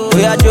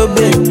 We are your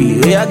baby,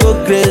 we are go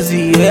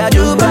crazy, we are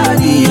your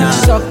body, yeah.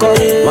 Sucker.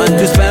 Want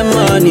to spend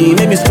money,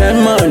 make me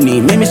spend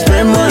money, make me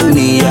spend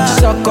money, yeah.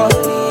 Sucker.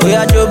 We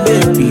are your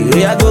baby,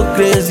 we are go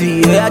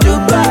crazy, we are your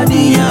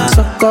body, yeah.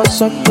 Sucker,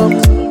 sucker,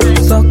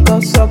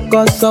 sucker,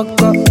 sucker,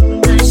 sucker,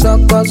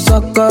 sucker,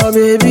 sucker,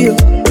 baby.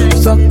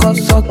 Sucker,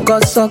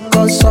 sucker,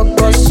 sucker,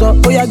 sucker,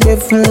 sucker. Oh, yeah,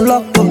 give him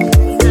lock up,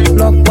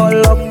 lock up,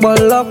 lock up,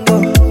 lock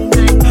up.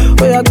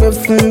 Oh, yeah, give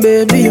him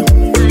baby.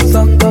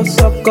 Sucker,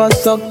 sucker,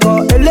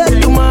 sucker.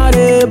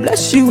 Eletumare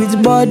bless you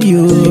with body,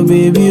 oh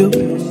baby.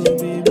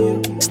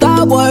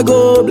 Star boy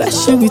go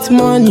bless you with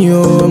money,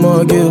 oh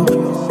my girl.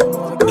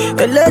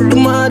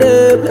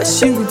 Eletumare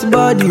bless you with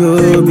body,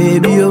 oh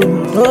baby.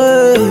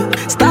 Oh,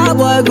 star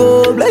boy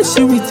go bless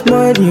you with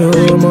money,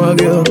 oh my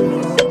girl.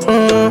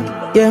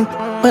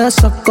 Yeah,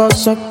 sucker,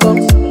 sucker,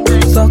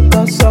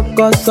 sucker,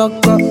 sucker,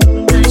 sucker,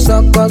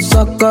 sucker,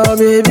 sucker,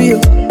 baby.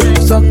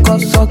 Sucker,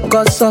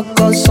 sucker,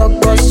 sucker,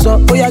 sucker,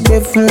 sucker. Oh, yeah,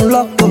 give him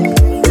lock up,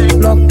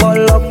 lock up,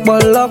 lock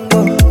up, lock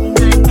up.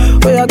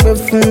 Oh, yeah,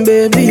 give him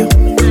baby.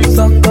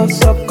 Sucker,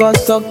 sucker,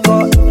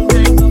 sucker.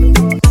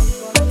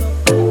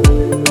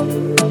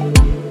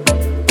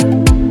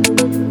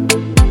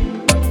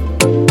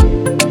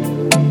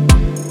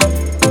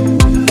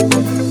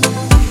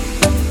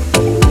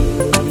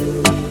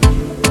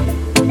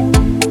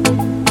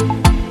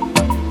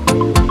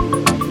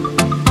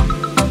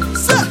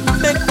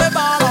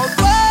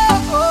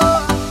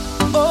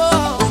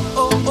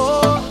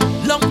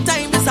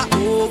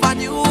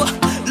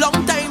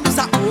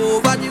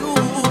 Overdue.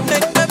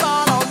 Make me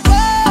ball out. Oh,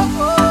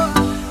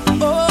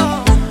 oh, oh,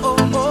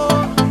 oh, oh.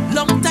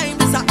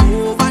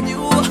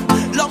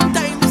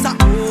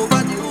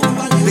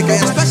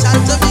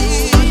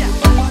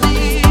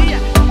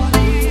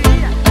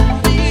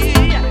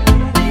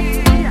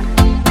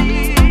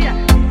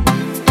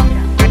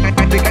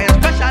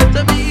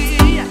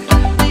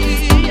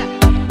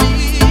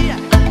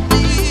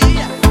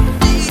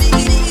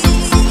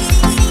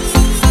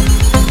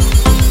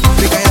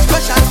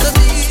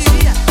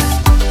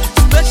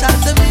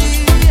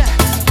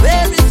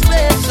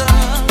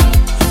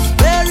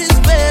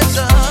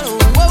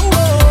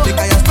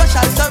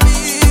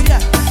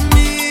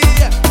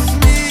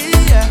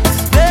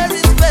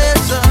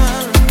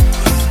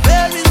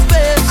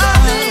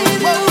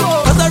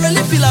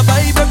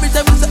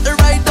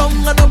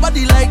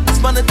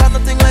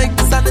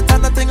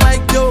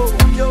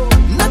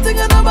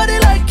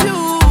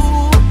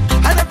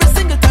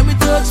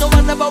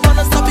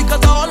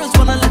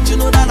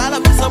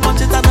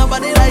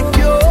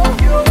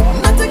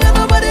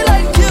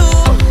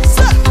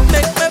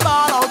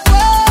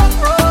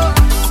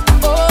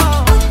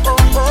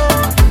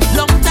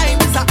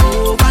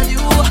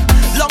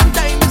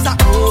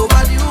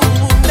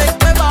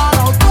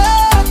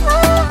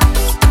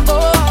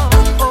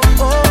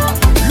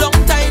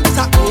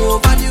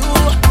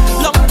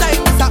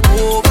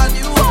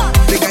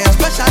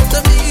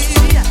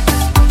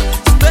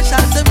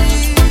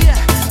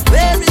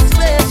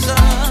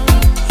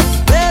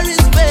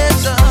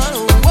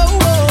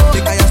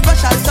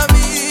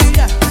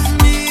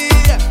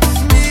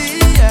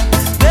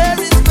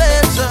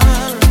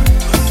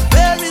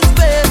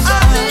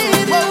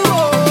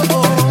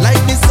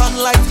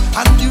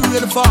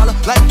 ball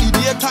like the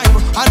daytime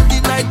and the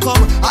night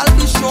come. I'll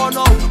be sure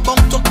now,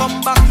 bound to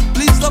come back.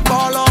 Please don't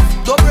fall off,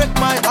 don't break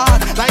my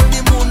heart. Like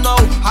the moon now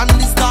and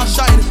the star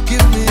shine.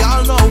 Give me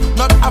all now,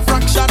 not a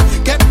fraction.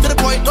 Get to the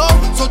point now,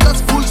 so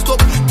just full stop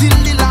till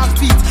the last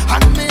beat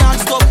and me heart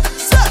stop.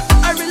 Sir,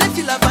 I really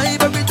feel a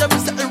vibe every time we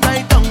settle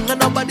right down. And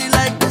nobody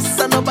like this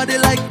and nobody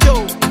like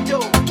you.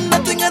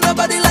 Nothing and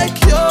nobody like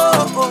you.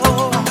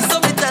 So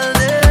me tell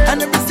them,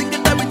 and every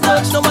single time we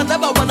touch, no one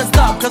ever wanna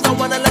stop. Cause I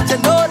wanna let you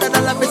know that I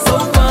love you so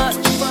much.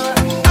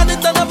 And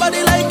it's not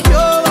nobody like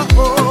you.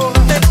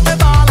 Make me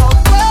ball up.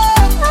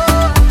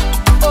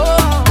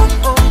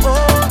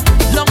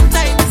 Long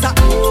time is a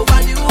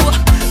overdue.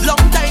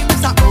 Long time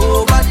is a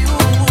overdue.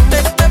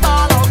 Make me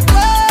ball up.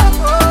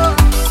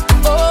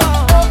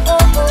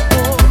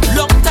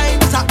 Long time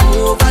is a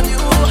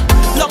overdue.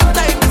 Long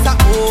time is a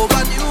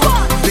overdue.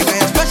 Because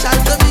you're special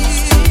to me.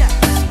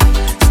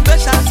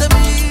 Special to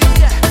me.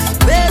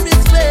 Very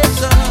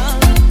special.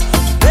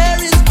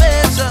 Very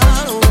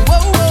special. Whoa,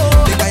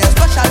 whoa. Because you're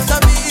special to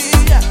me.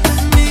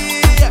 Me.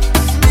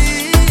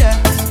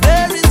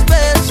 Very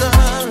special.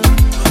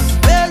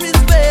 Very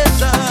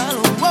special.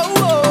 Whoa,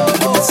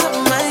 whoa.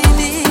 Something I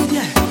need.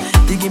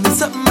 You give me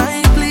something I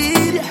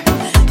bleed.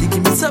 You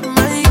give me something I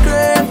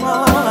crave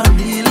for. I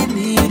really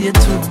need you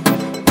too.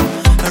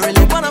 I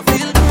really wanna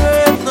feel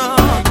great now.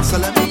 So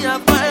let me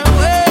have my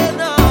way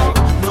now.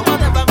 No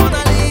one ever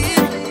gonna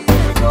leave me.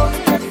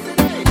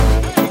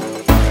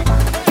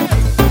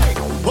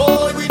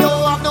 Boy, we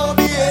don't have no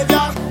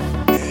behavior.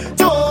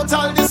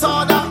 Total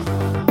disorder.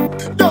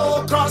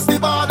 Don't cross the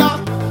border.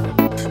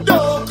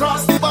 Don't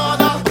cross the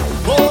border.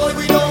 Boy,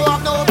 we don't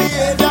have no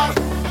behavior.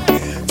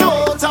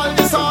 Total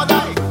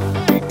disorder.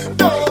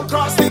 Don't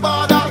cross the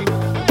border.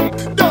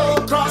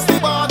 Don't cross the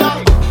border.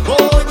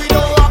 Boy, we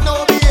don't have no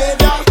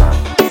behavior.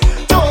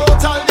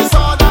 Total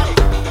disorder.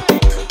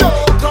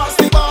 Don't cross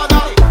the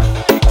border.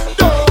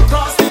 Don't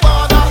cross the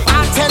border.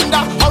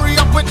 Bartender, hurry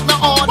up with my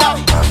order.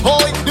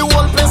 Boy, the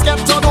whole place get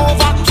turned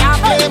over. Can't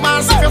play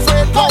man if you're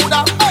afraid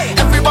powder.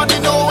 Everybody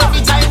know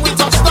every time we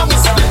touch them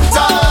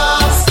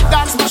splinters.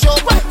 Dance my show.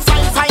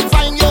 Fine, fine,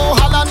 fine, yo,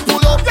 Holland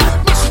pull up.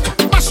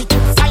 Mash it,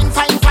 fine,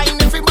 fine, fine.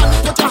 Every man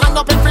put your hand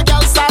up, every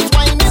girl start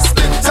whining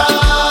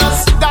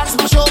splinters. Dance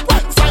my show.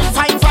 Fine,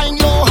 fine, fine,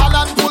 yo,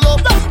 Holland pull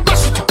up.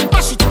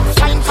 Mash it,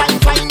 fine, fine,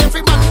 fine.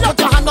 Every man put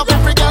your hand up,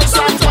 every girl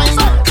start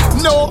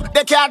whining. No,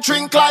 they can't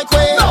drink like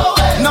we.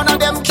 None of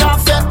them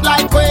can't fit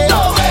like we.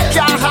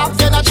 Can't have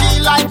energy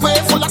like we.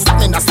 Full of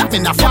stamina,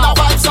 full of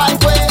vibes like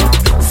we.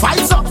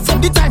 Vibes up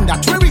from the time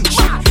that we reach.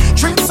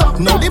 Drinks up,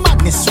 now the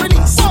madness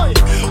release.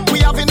 We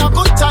having a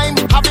good time,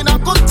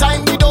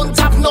 we don't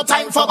have no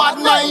time for bad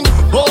mind.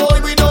 Boy,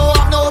 we don't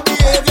have no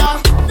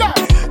behavior.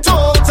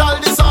 Total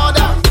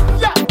disorder.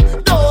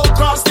 Don't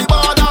cross the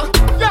border.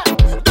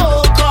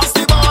 Don't cross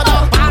the border.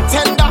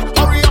 Bartender,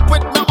 hurry up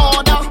with my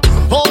order.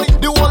 Boy,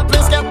 the whole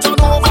place get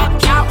turned over.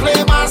 Can't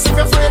play mass if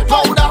you're afraid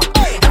powder.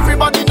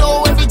 Everybody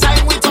know every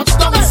time we touch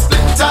them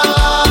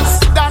splinters.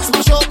 Dance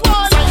my show.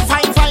 Fine,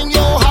 fine, fine,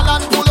 yo,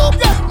 Holland pull up.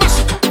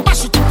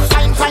 Mash it,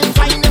 fine, fine,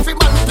 fine. Every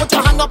man put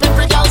your hand up,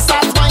 every girl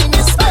start whining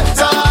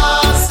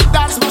splinters.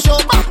 Dance my show.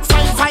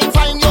 Fine, fine,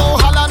 fine, yo,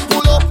 Holland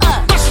pull up.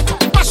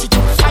 Mash it,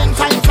 fine,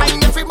 fine,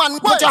 fine. Every man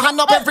put your hand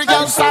up, every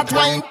girl start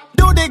whining.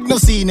 Do dig no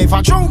scene if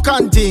I drunk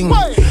and ting.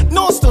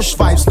 No stush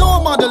vibes,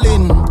 no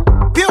modeling.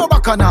 Pure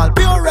bacchanal,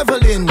 pure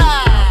reveling.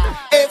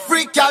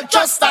 Every girl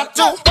just start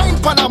to wine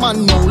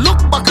Panaman now. Look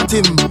back at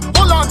him.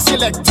 Hold on,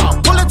 selector,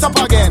 pull it up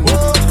again.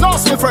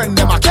 Lost my friend,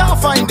 them I can't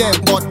find them,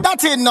 but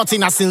that ain't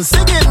nothing. I still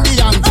singing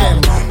the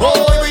anthem.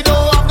 Boy, we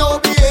don't have no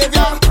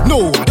behavior.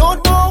 No, I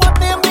don't know what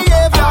name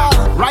behavior.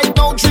 Right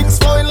now, drinks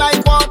flowing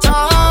like water.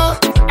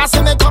 I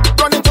send it up,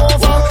 run it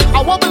over.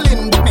 I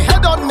wobbling, but me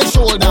head on my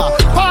shoulder.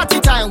 Party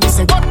time, we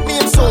say what me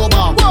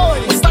sober.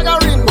 We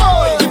staggering,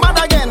 we mad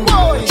again,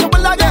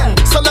 trouble again.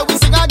 So let we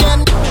sing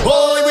again.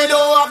 Boy, we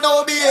don't have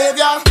no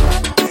behavior.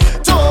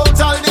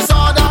 Total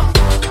disorder.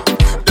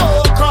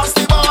 Don't cross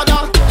the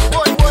border.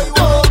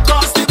 Don't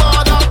cross the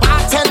border.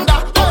 Bartender,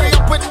 hurry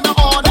up with my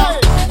order.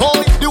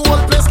 Boy, the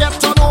whole place get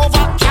turned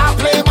over.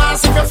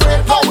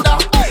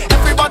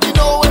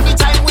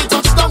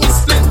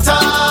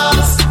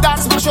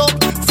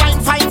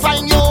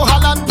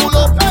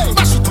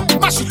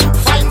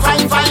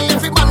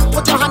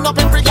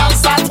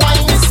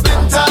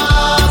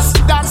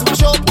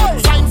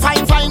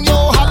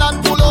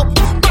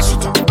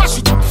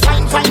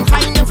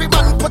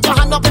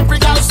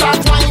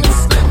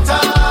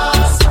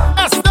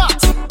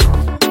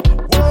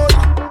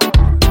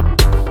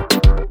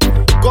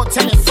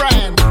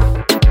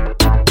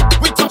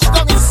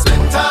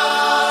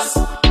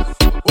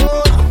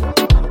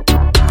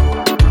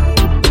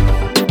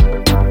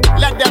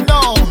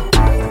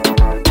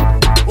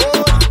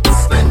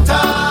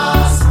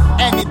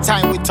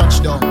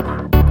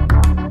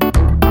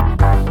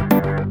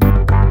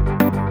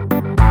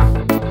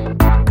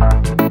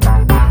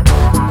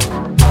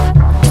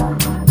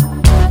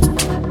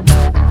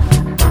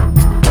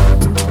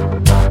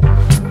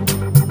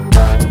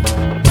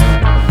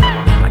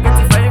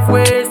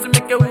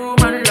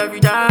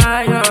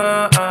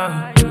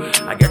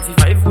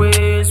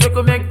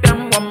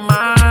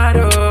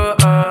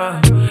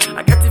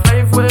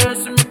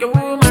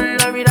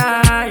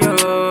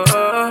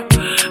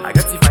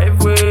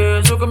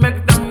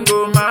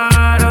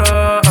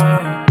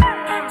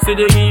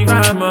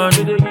 her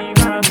money.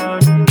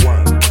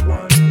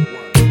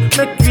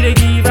 Make you dey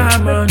give her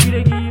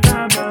money.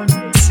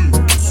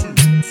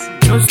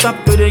 Don't stop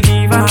to dey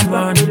give her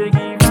money.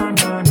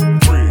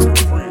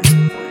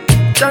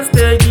 Just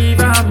dey give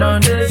her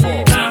money.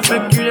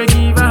 Make you dey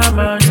give her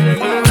money.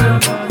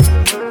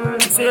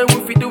 Say we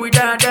fi do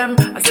without them.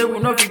 I say we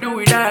no fi do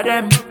without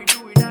them.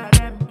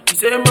 You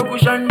say me go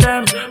shun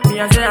them. Me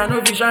I say I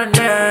no fi shun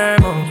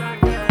them.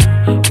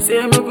 You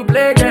say me go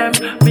play them.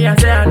 Me I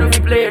say I no fi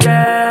play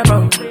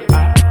them.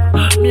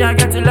 Me I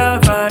got to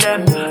love for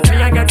them.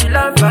 Me I got to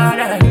love for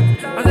them.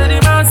 I say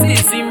the man see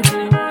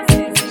simple.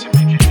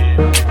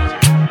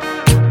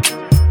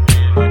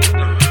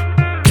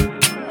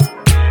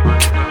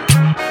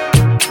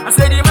 I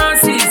say the man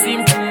see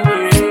simple.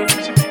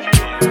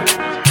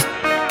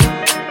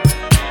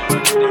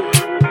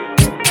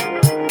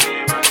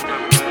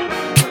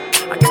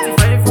 I get the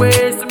 5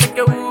 ways to make a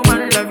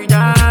woman love you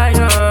die.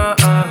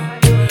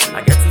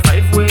 I get the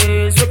 5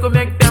 ways we could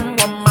make them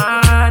one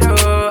mad.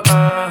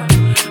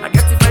 I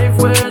get the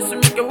 5 ways to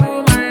make a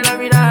woman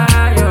love you die.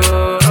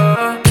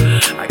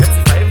 I get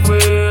the 5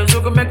 ways we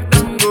could make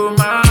them go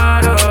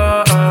mad.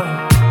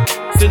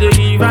 So they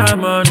give her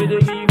money.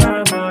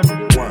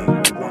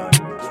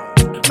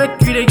 Make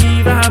you they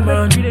give her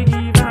money.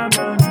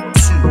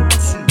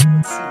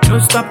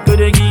 Don't stop to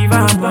they give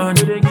her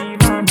money.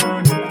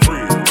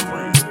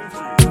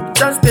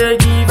 Just they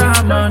give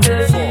her money.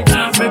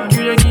 Make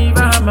you they give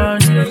her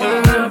money.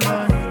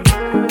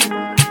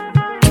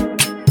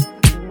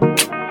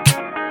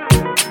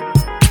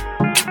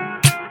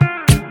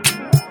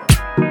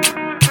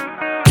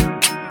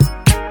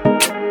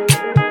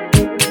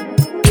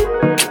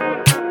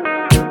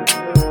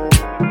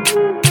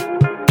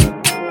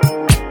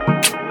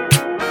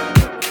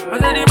 I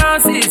say the man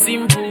see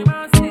simple.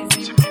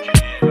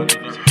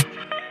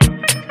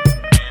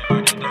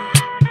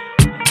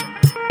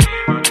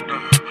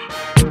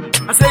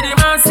 I say the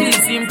man see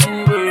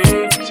simple.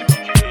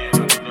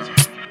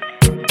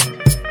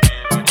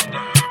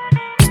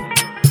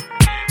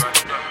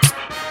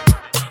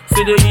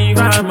 Say they give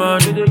her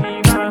money.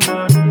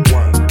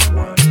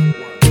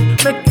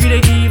 Make you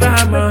they give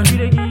her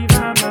money.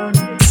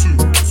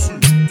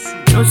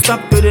 Don't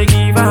stop to they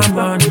give her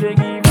money.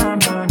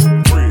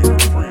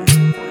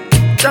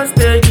 Just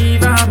they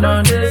give her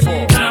money.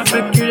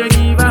 Make you they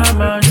give her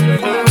money.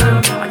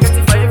 I get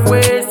the 5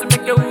 ways to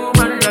make a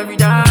woman love you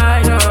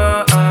die.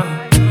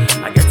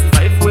 I get the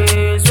 5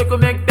 ways we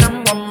could make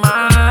them one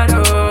mad.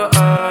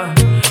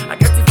 I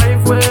get the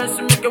 5 ways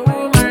to make a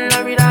woman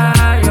love you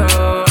die.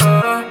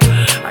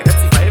 I get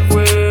the 5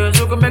 ways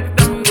we could make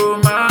them go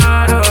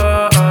mad.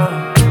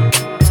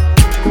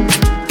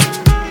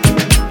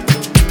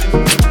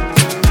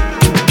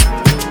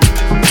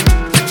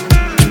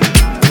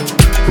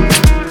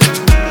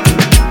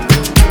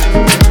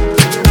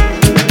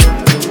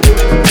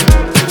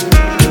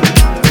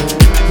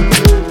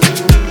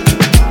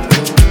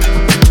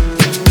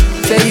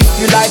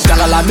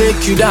 Galala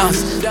make you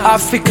dance,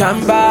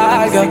 African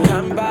bag.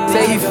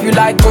 Say if you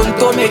like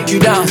Conto make you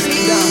dance,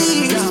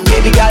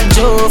 baby girl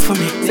Joe for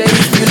me. Say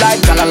if you like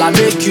Galala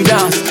make you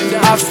dance,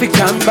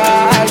 African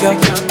bag.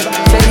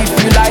 Say if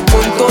you like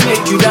Conto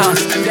make you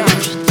dance,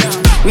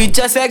 with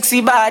your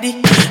sexy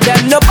body.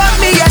 Them no bought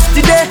me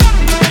yesterday,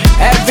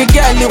 every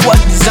girl you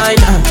was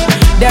designer.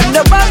 Them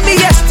no bought me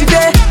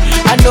yesterday,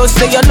 I know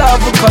say your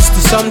love will cost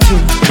you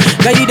something.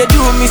 Now you they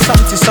do me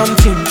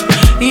something.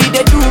 You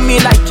they do me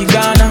like you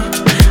gonna.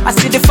 I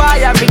see the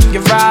fire in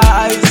your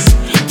eyes,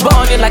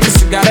 burning like a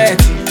cigarette.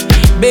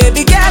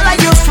 Baby girl, are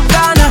you from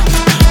Ghana?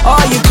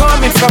 Or you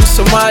coming from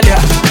Somalia?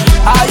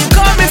 Are you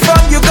coming from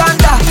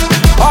Uganda?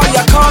 Or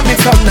you coming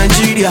from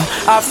Nigeria?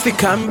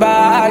 African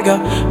bag,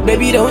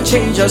 baby don't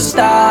change your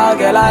style.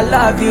 Girl, I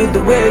love you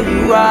the way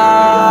you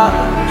are.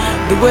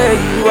 The way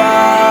you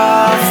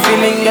are.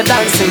 Feeling your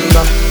dancing,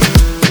 girl.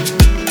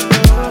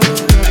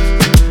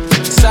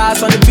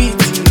 Stars on the beat,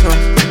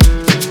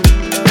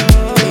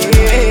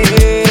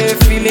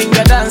 feeling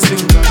your dancing.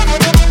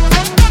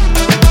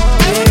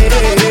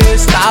 Yeah,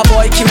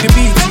 Starboy kill the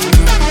beat.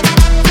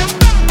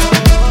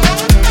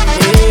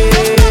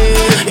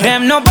 Yeah.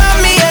 Them no bought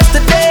me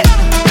yesterday.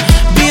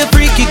 Be a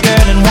freaky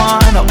girl and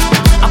wind up.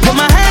 I put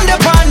my hand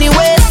upon your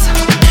waist.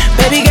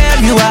 Baby girl,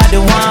 you are the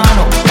one.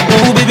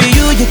 Oh baby,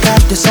 you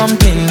got the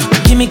something.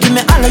 Give me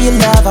all of your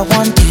love, I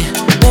want it.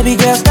 Baby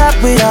girl, stop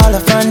with all the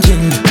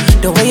fronting.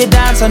 The way you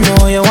dance, I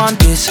know you want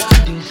this.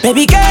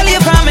 Baby girl,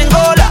 you're from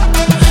Angola,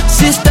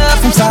 sister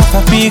from South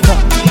Africa.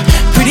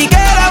 Pretty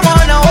girl, I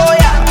wanna hold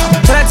ya.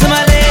 Talk to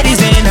my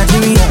ladies in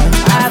Nigeria.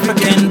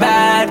 African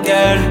bad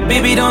girl,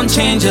 baby don't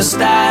change your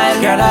style.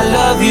 Girl, I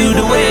love you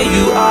the way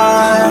you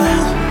are.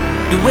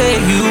 The way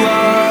you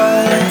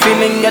are.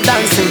 Feeling your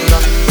dancing,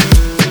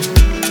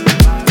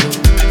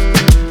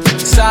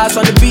 stars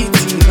on the beat,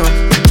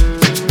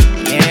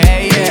 yeah,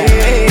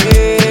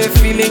 yeah.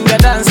 Feeling your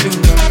dancing,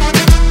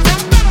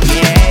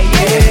 yeah,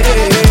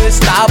 yeah.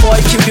 Starboy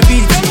kill the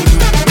beat.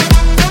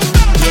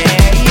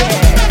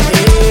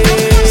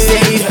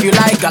 Say if you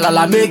like Galala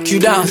galala make you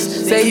dance.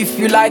 Say if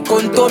you like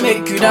conto,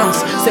 make you dance.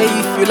 Say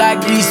if you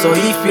like this or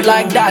if you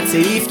like that.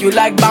 Say if you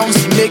like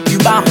bouncy, make you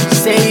bounce.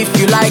 Say if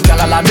you like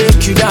galala,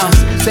 make you dance.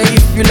 Say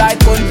if you like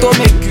conto,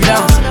 make you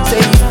dance. Say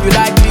if you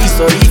like this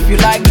or if you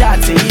like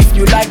that. Say if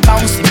you like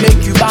bouncy,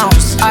 make you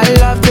bounce. I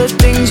love the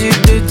things you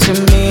do to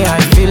me, I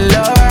feel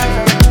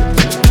alright.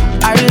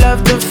 I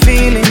love the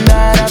feeling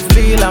that I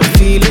feel, I'm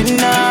feeling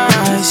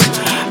nice.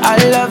 I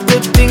love the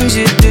things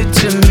you do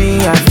to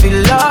me, I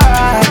feel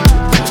alright.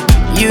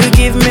 You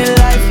give me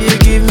life, you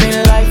give me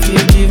life, you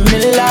give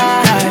me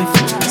life.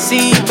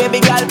 See, baby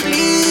girl,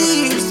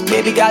 please,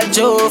 baby girl,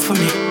 Joe for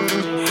me.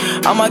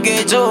 I'ma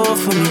get Joe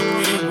for me.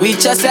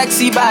 With your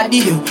sexy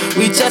body,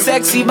 with your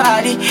sexy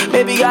body.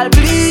 Baby girl,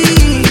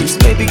 please,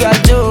 baby girl,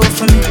 Joe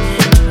for me.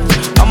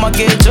 I'ma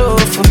get Joe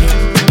for me.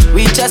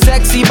 With your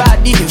sexy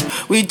body,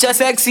 with your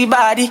sexy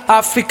body.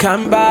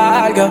 African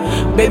bag,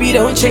 baby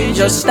don't change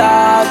your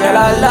style. Girl,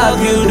 I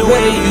love you the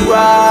way you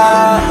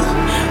are,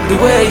 the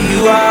way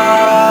you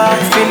are.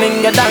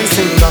 Feeling your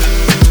dancing,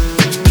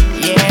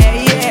 yeah,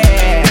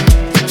 yeah.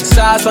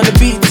 Stars on the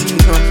beat,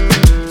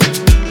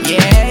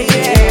 yeah,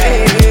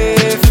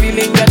 yeah.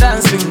 Feeling your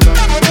dancing,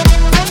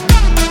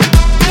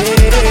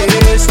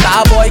 yeah.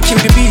 Star boy kill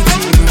the beat,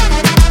 yeah.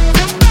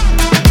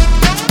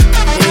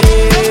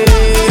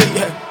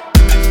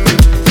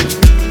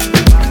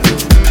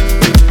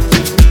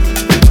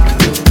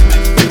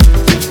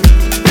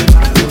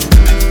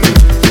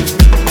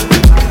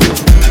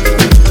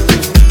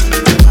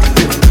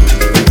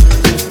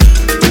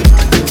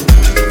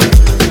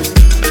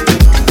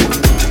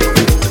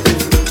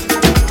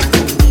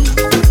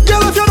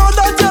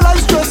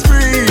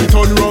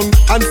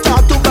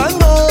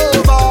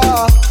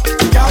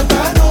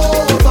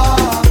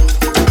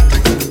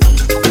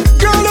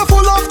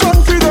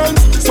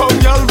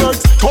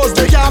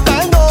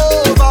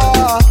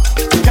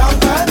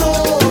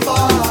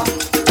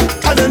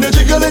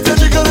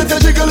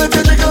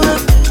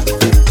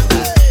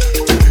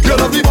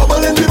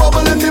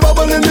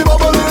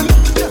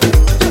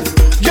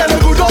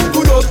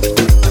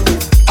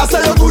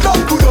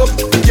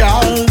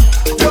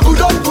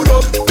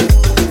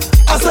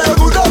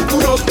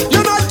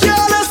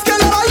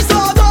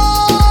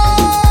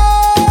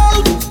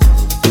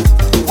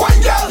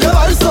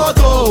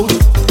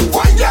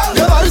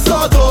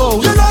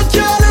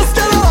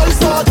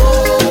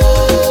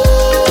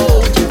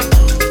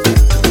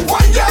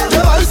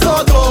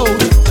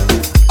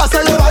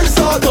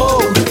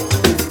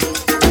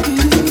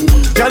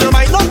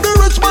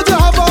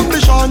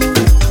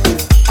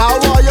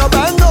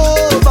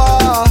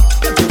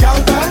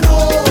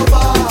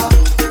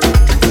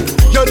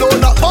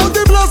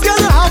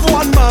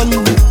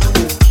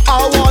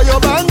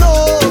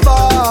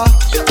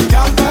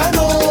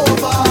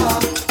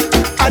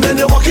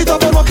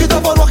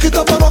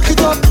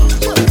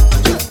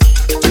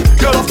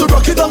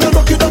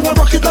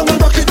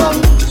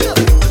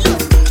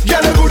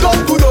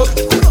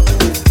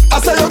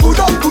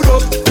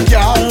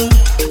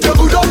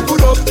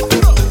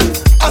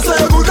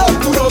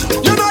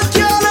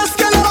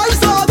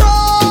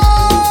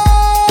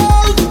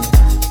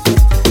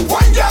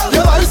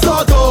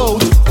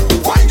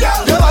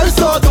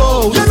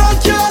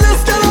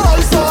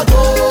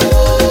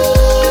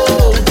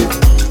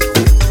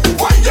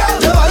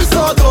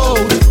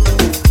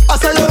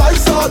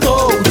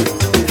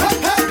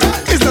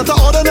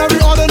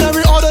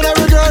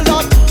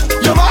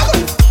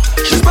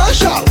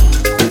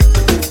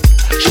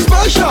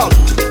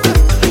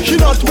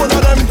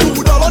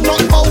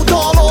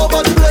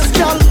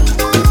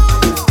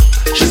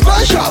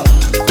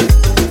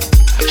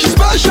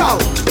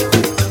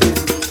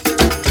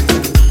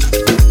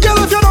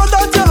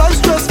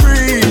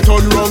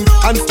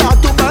 And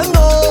start to bend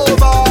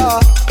over,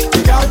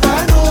 girl,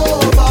 bend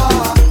over.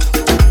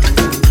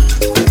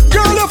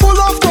 Girl, you're full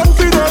of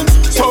confidence.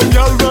 Some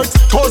girl works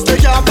 'cause they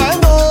can't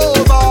bend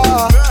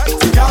over,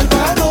 girl,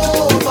 bend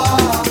over.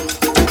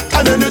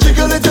 And then you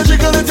jiggle it, you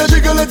jiggle it, you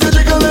jiggle it, you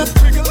jiggle it.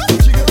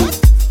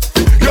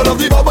 You love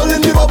the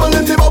bubbling, the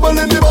bubbling, the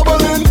bubbling, the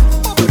bubbling.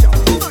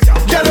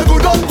 Girl, you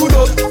good up, good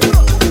up.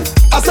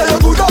 I say you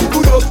good up,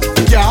 good up.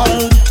 Girl,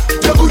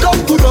 you good up,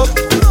 good up.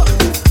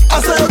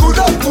 I say you good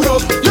up, good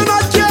up. You're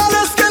not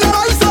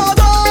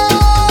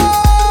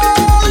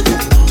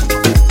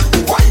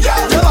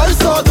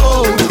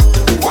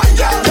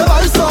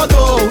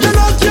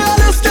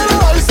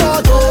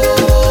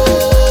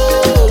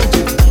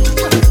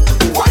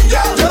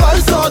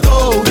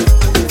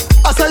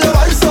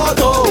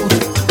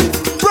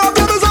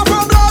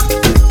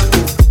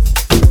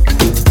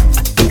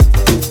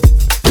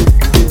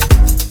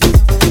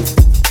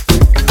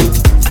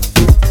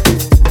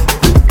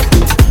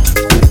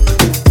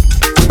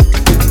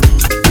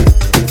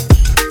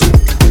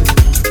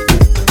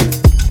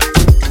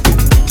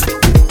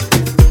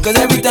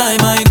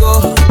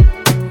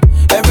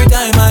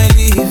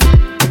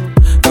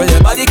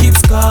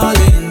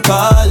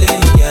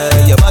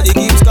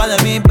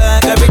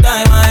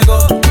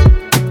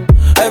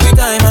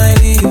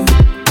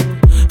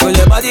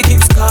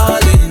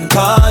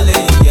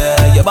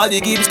body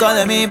keeps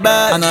calling me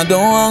back, and I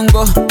don't want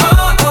go.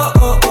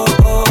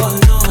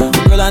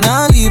 Girl, I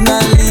not leave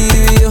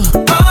you.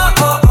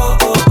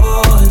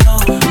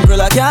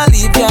 Girl, I can't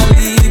leave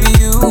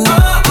you.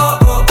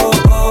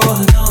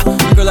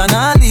 Girl, I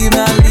not leave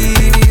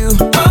you.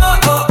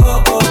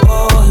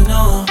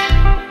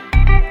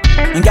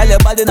 And girl, your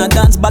body na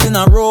dance, body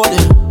na road.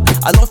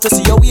 I love to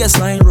see your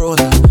waistline roll.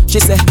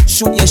 She say,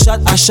 shoot your shot,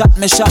 I shot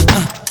me shot.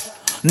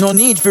 No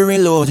need for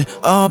reload.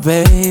 Oh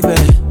baby,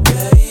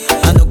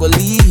 I no go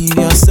leave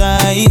your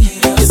side.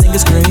 You think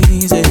it's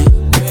crazy,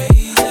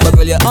 but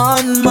girl, you're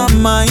on my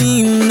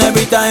mind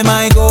every time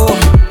I go.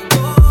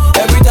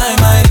 Every time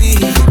I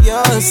leave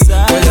your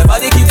side, well, your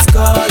body keeps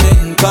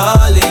calling,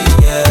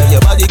 yeah.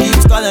 Your body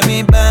keeps calling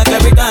me back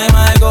every time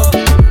I go.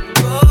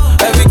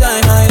 Every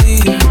time I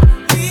leave,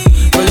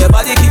 well, your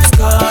body keeps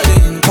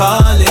calling,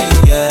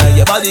 yeah.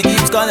 Your body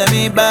keeps calling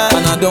me back,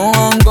 and I don't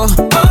want go.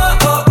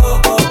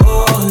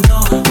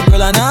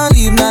 Girl, I not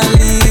leave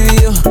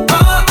you.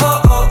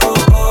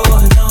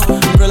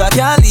 Girl, I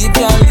can't leave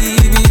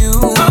you.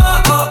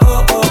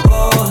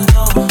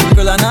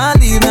 Girl, I not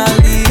leave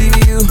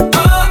you.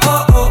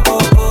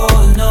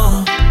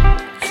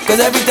 Cause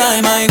every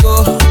time I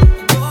go,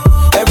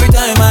 every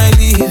time I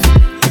leave,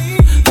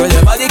 girl,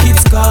 your body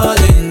keeps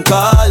calling,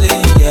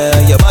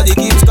 yeah. Your body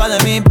keeps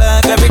calling me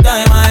back every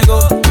time I go.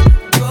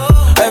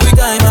 Every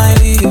time I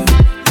leave,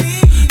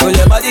 girl,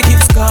 your body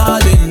keeps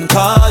calling,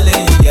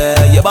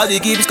 yeah. Your body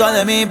keeps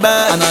calling me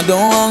back, and I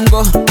don't want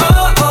go.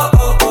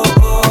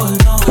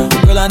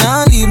 Girl, I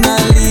not leave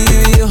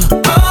you.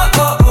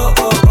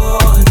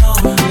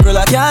 Girl,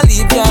 I can't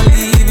leave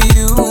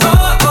you.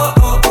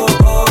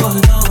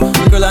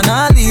 Girl, I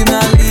not leave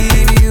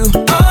you.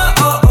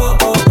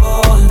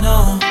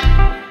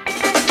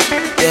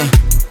 Yeah.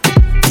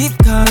 Keep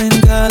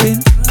calling.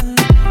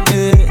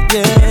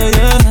 Yeah.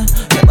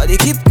 Your body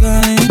keep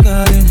calling.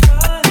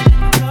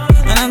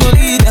 And I'm gonna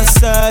leave that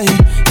side.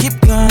 Keep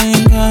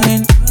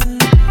calling.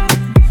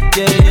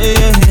 Yeah.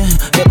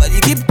 Your body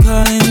keep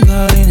calling.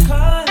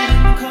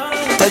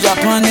 Touch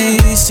up on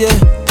this, yeah.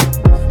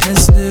 And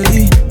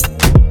slowly.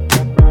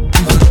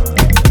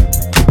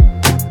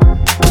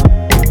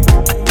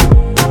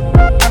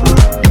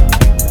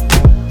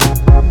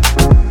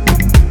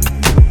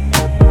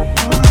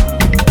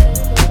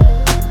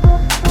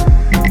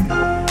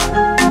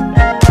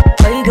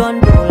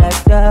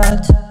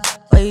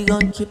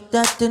 Keep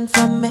that thing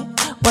from me.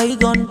 Why you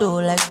gon'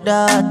 do like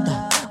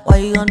that? Why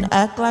you gon'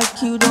 act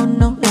like you don't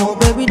know? No,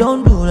 baby,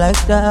 don't do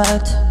like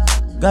that.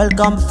 Girl,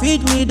 come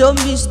feed me, don't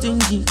be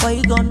stingy. Why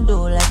you gon'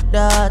 do like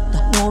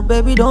that? No,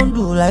 baby, don't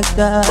do like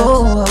that.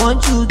 Oh, I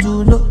want you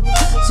to know.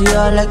 See,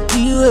 I like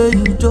the way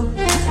you do.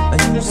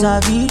 And you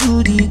sabi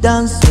do the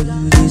dance. So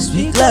you just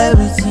speak like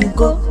everything.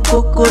 Go,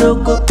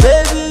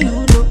 baby,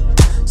 you know.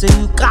 So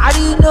you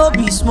carry no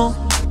be small.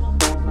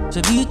 So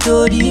be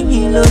told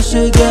me lo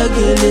shake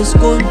let's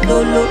go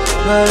lolo.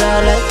 Girl, I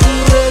like the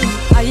way.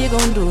 How you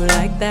gon' do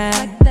like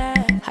that?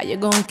 How you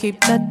gon' keep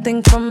that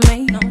thing from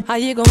me? How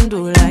you gon'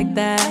 do like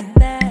that?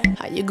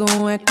 How you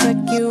gon' act like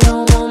you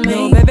don't want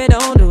me? No, baby,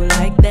 don't do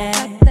like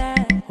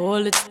that.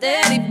 Hold it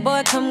steady,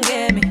 boy, come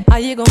get me. How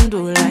you gon'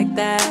 do like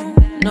that?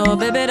 No,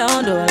 baby,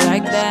 don't do it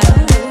like that.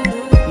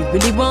 You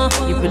really want,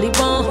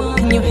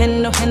 can you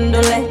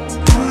handle it?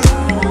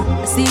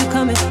 I see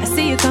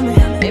you coming,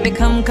 baby,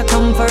 come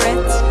for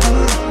it.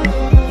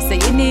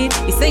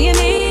 You say you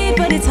need,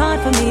 but it's hard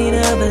for me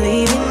to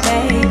believe it,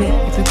 baby.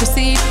 If we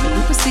proceed,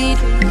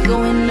 we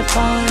go in the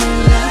fall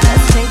in love.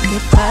 Let's take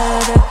it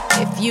further.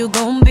 If you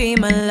gon' be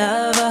my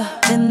lover,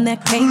 then there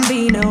can't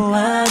be no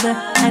other.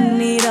 I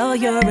need all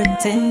your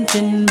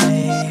attention,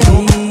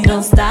 baby.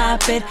 Don't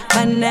stop it,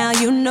 by now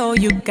you know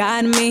you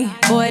got me.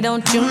 Boy,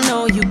 don't you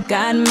know you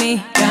got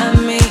me.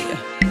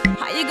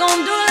 How you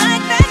gon' do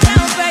like that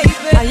now, baby?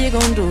 How you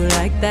gon' do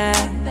like that?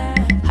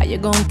 How you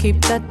gon'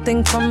 keep that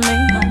thing from me?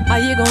 How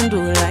you gon'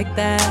 do like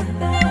that?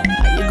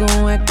 How you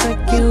gon' act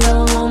like you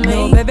don't want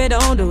me? No, baby,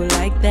 don't do it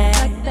like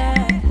that.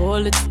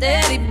 Hold it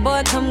steady,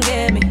 boy, come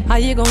get me. How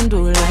you gon'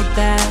 do it like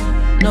that?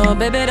 No,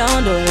 baby,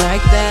 don't do it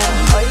like that.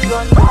 How you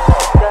gon' do it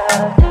like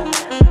that?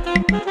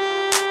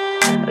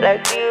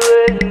 Like the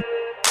way you.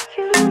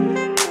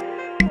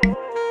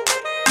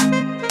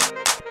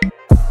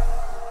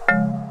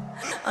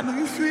 I know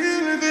you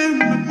feel it in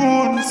the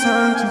morning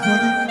inside your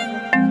body.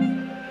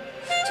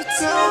 So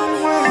tell me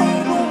why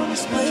you don't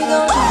Why you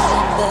gon' do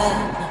like that?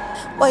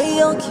 Why you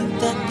gon' keep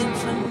that thing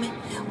from me?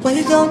 Why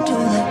you gon' do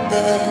like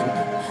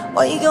that?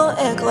 Why you gon'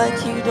 act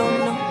like you don't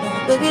know?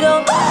 No, baby,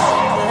 don't do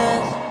like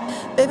that.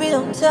 Baby,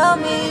 don't tell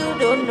me you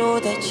don't know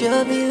that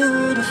you're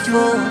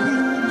beautiful.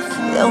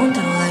 Don't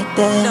do like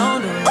that.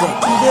 Don't do that.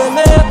 You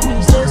make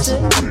me say,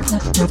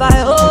 if I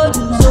hold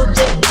you so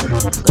tight,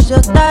 'cause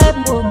your type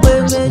will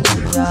bring me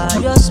to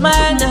your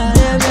smile now,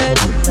 let me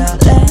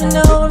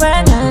know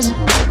right now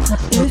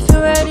if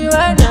you're ready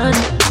right now.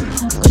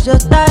 'Cause your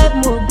type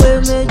will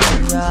bring me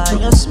to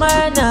your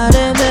smile now,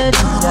 let me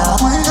do that.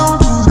 Why you don't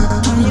do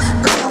that?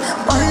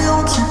 Why you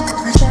don't keep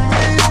that?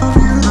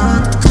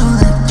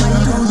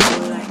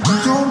 Why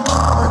you don't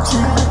bother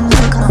keep that?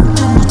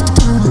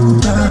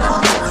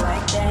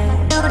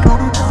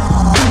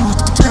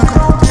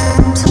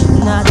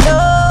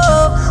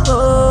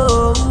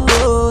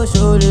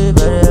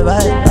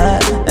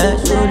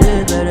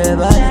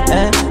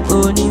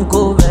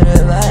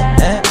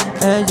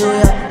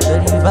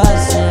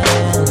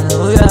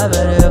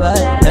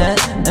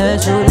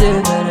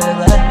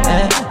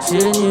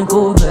 Feeling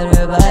cool,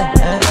 better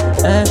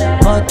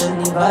vibe, more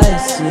than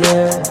device,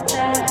 yeah.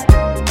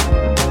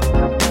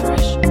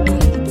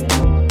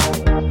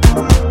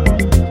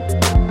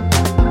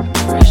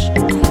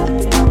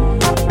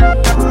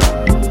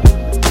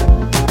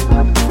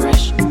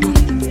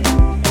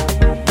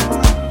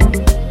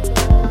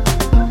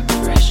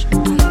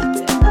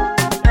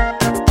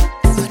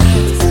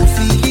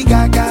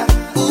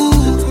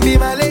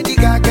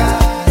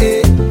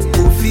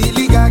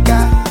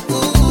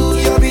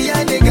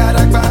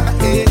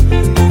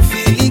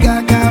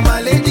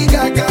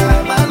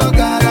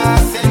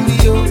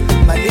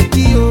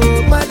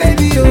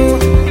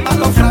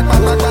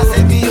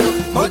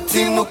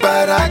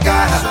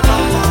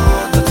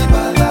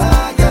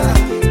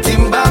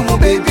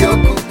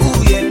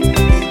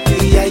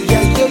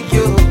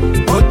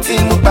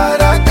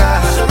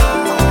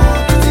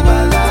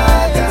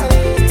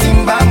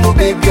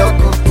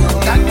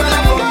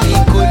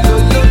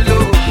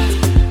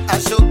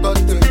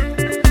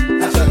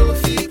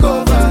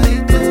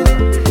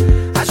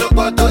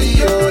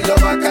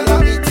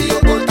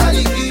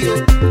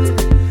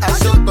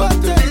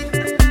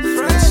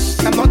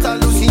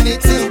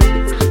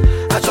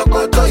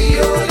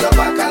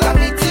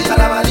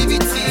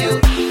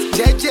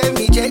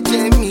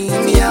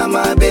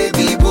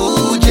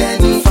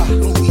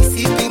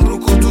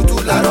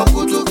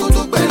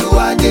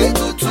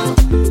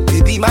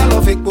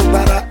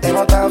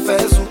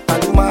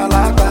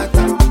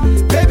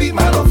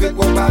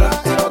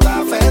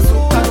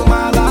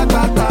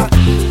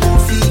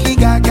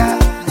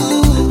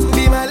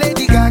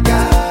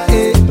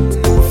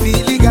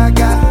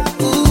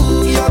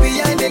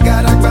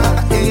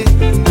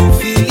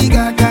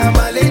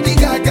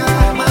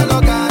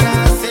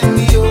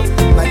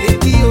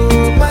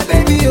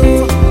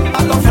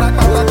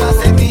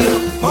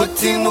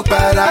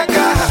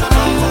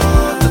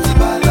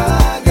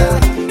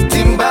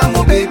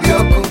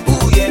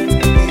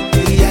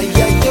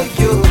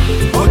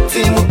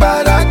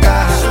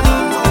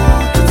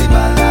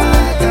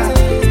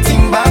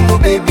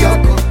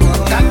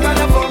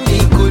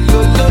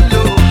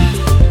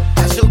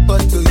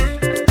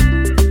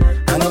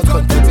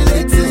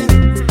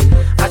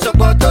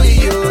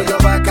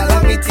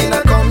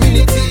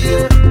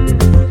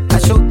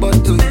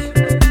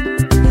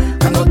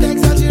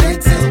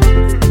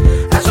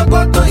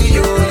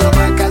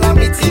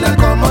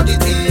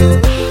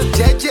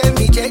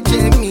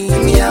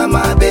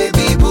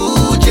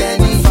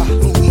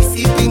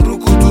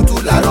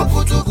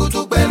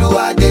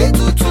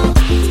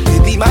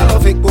 Baby, my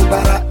love, it go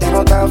para, and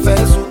not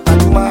a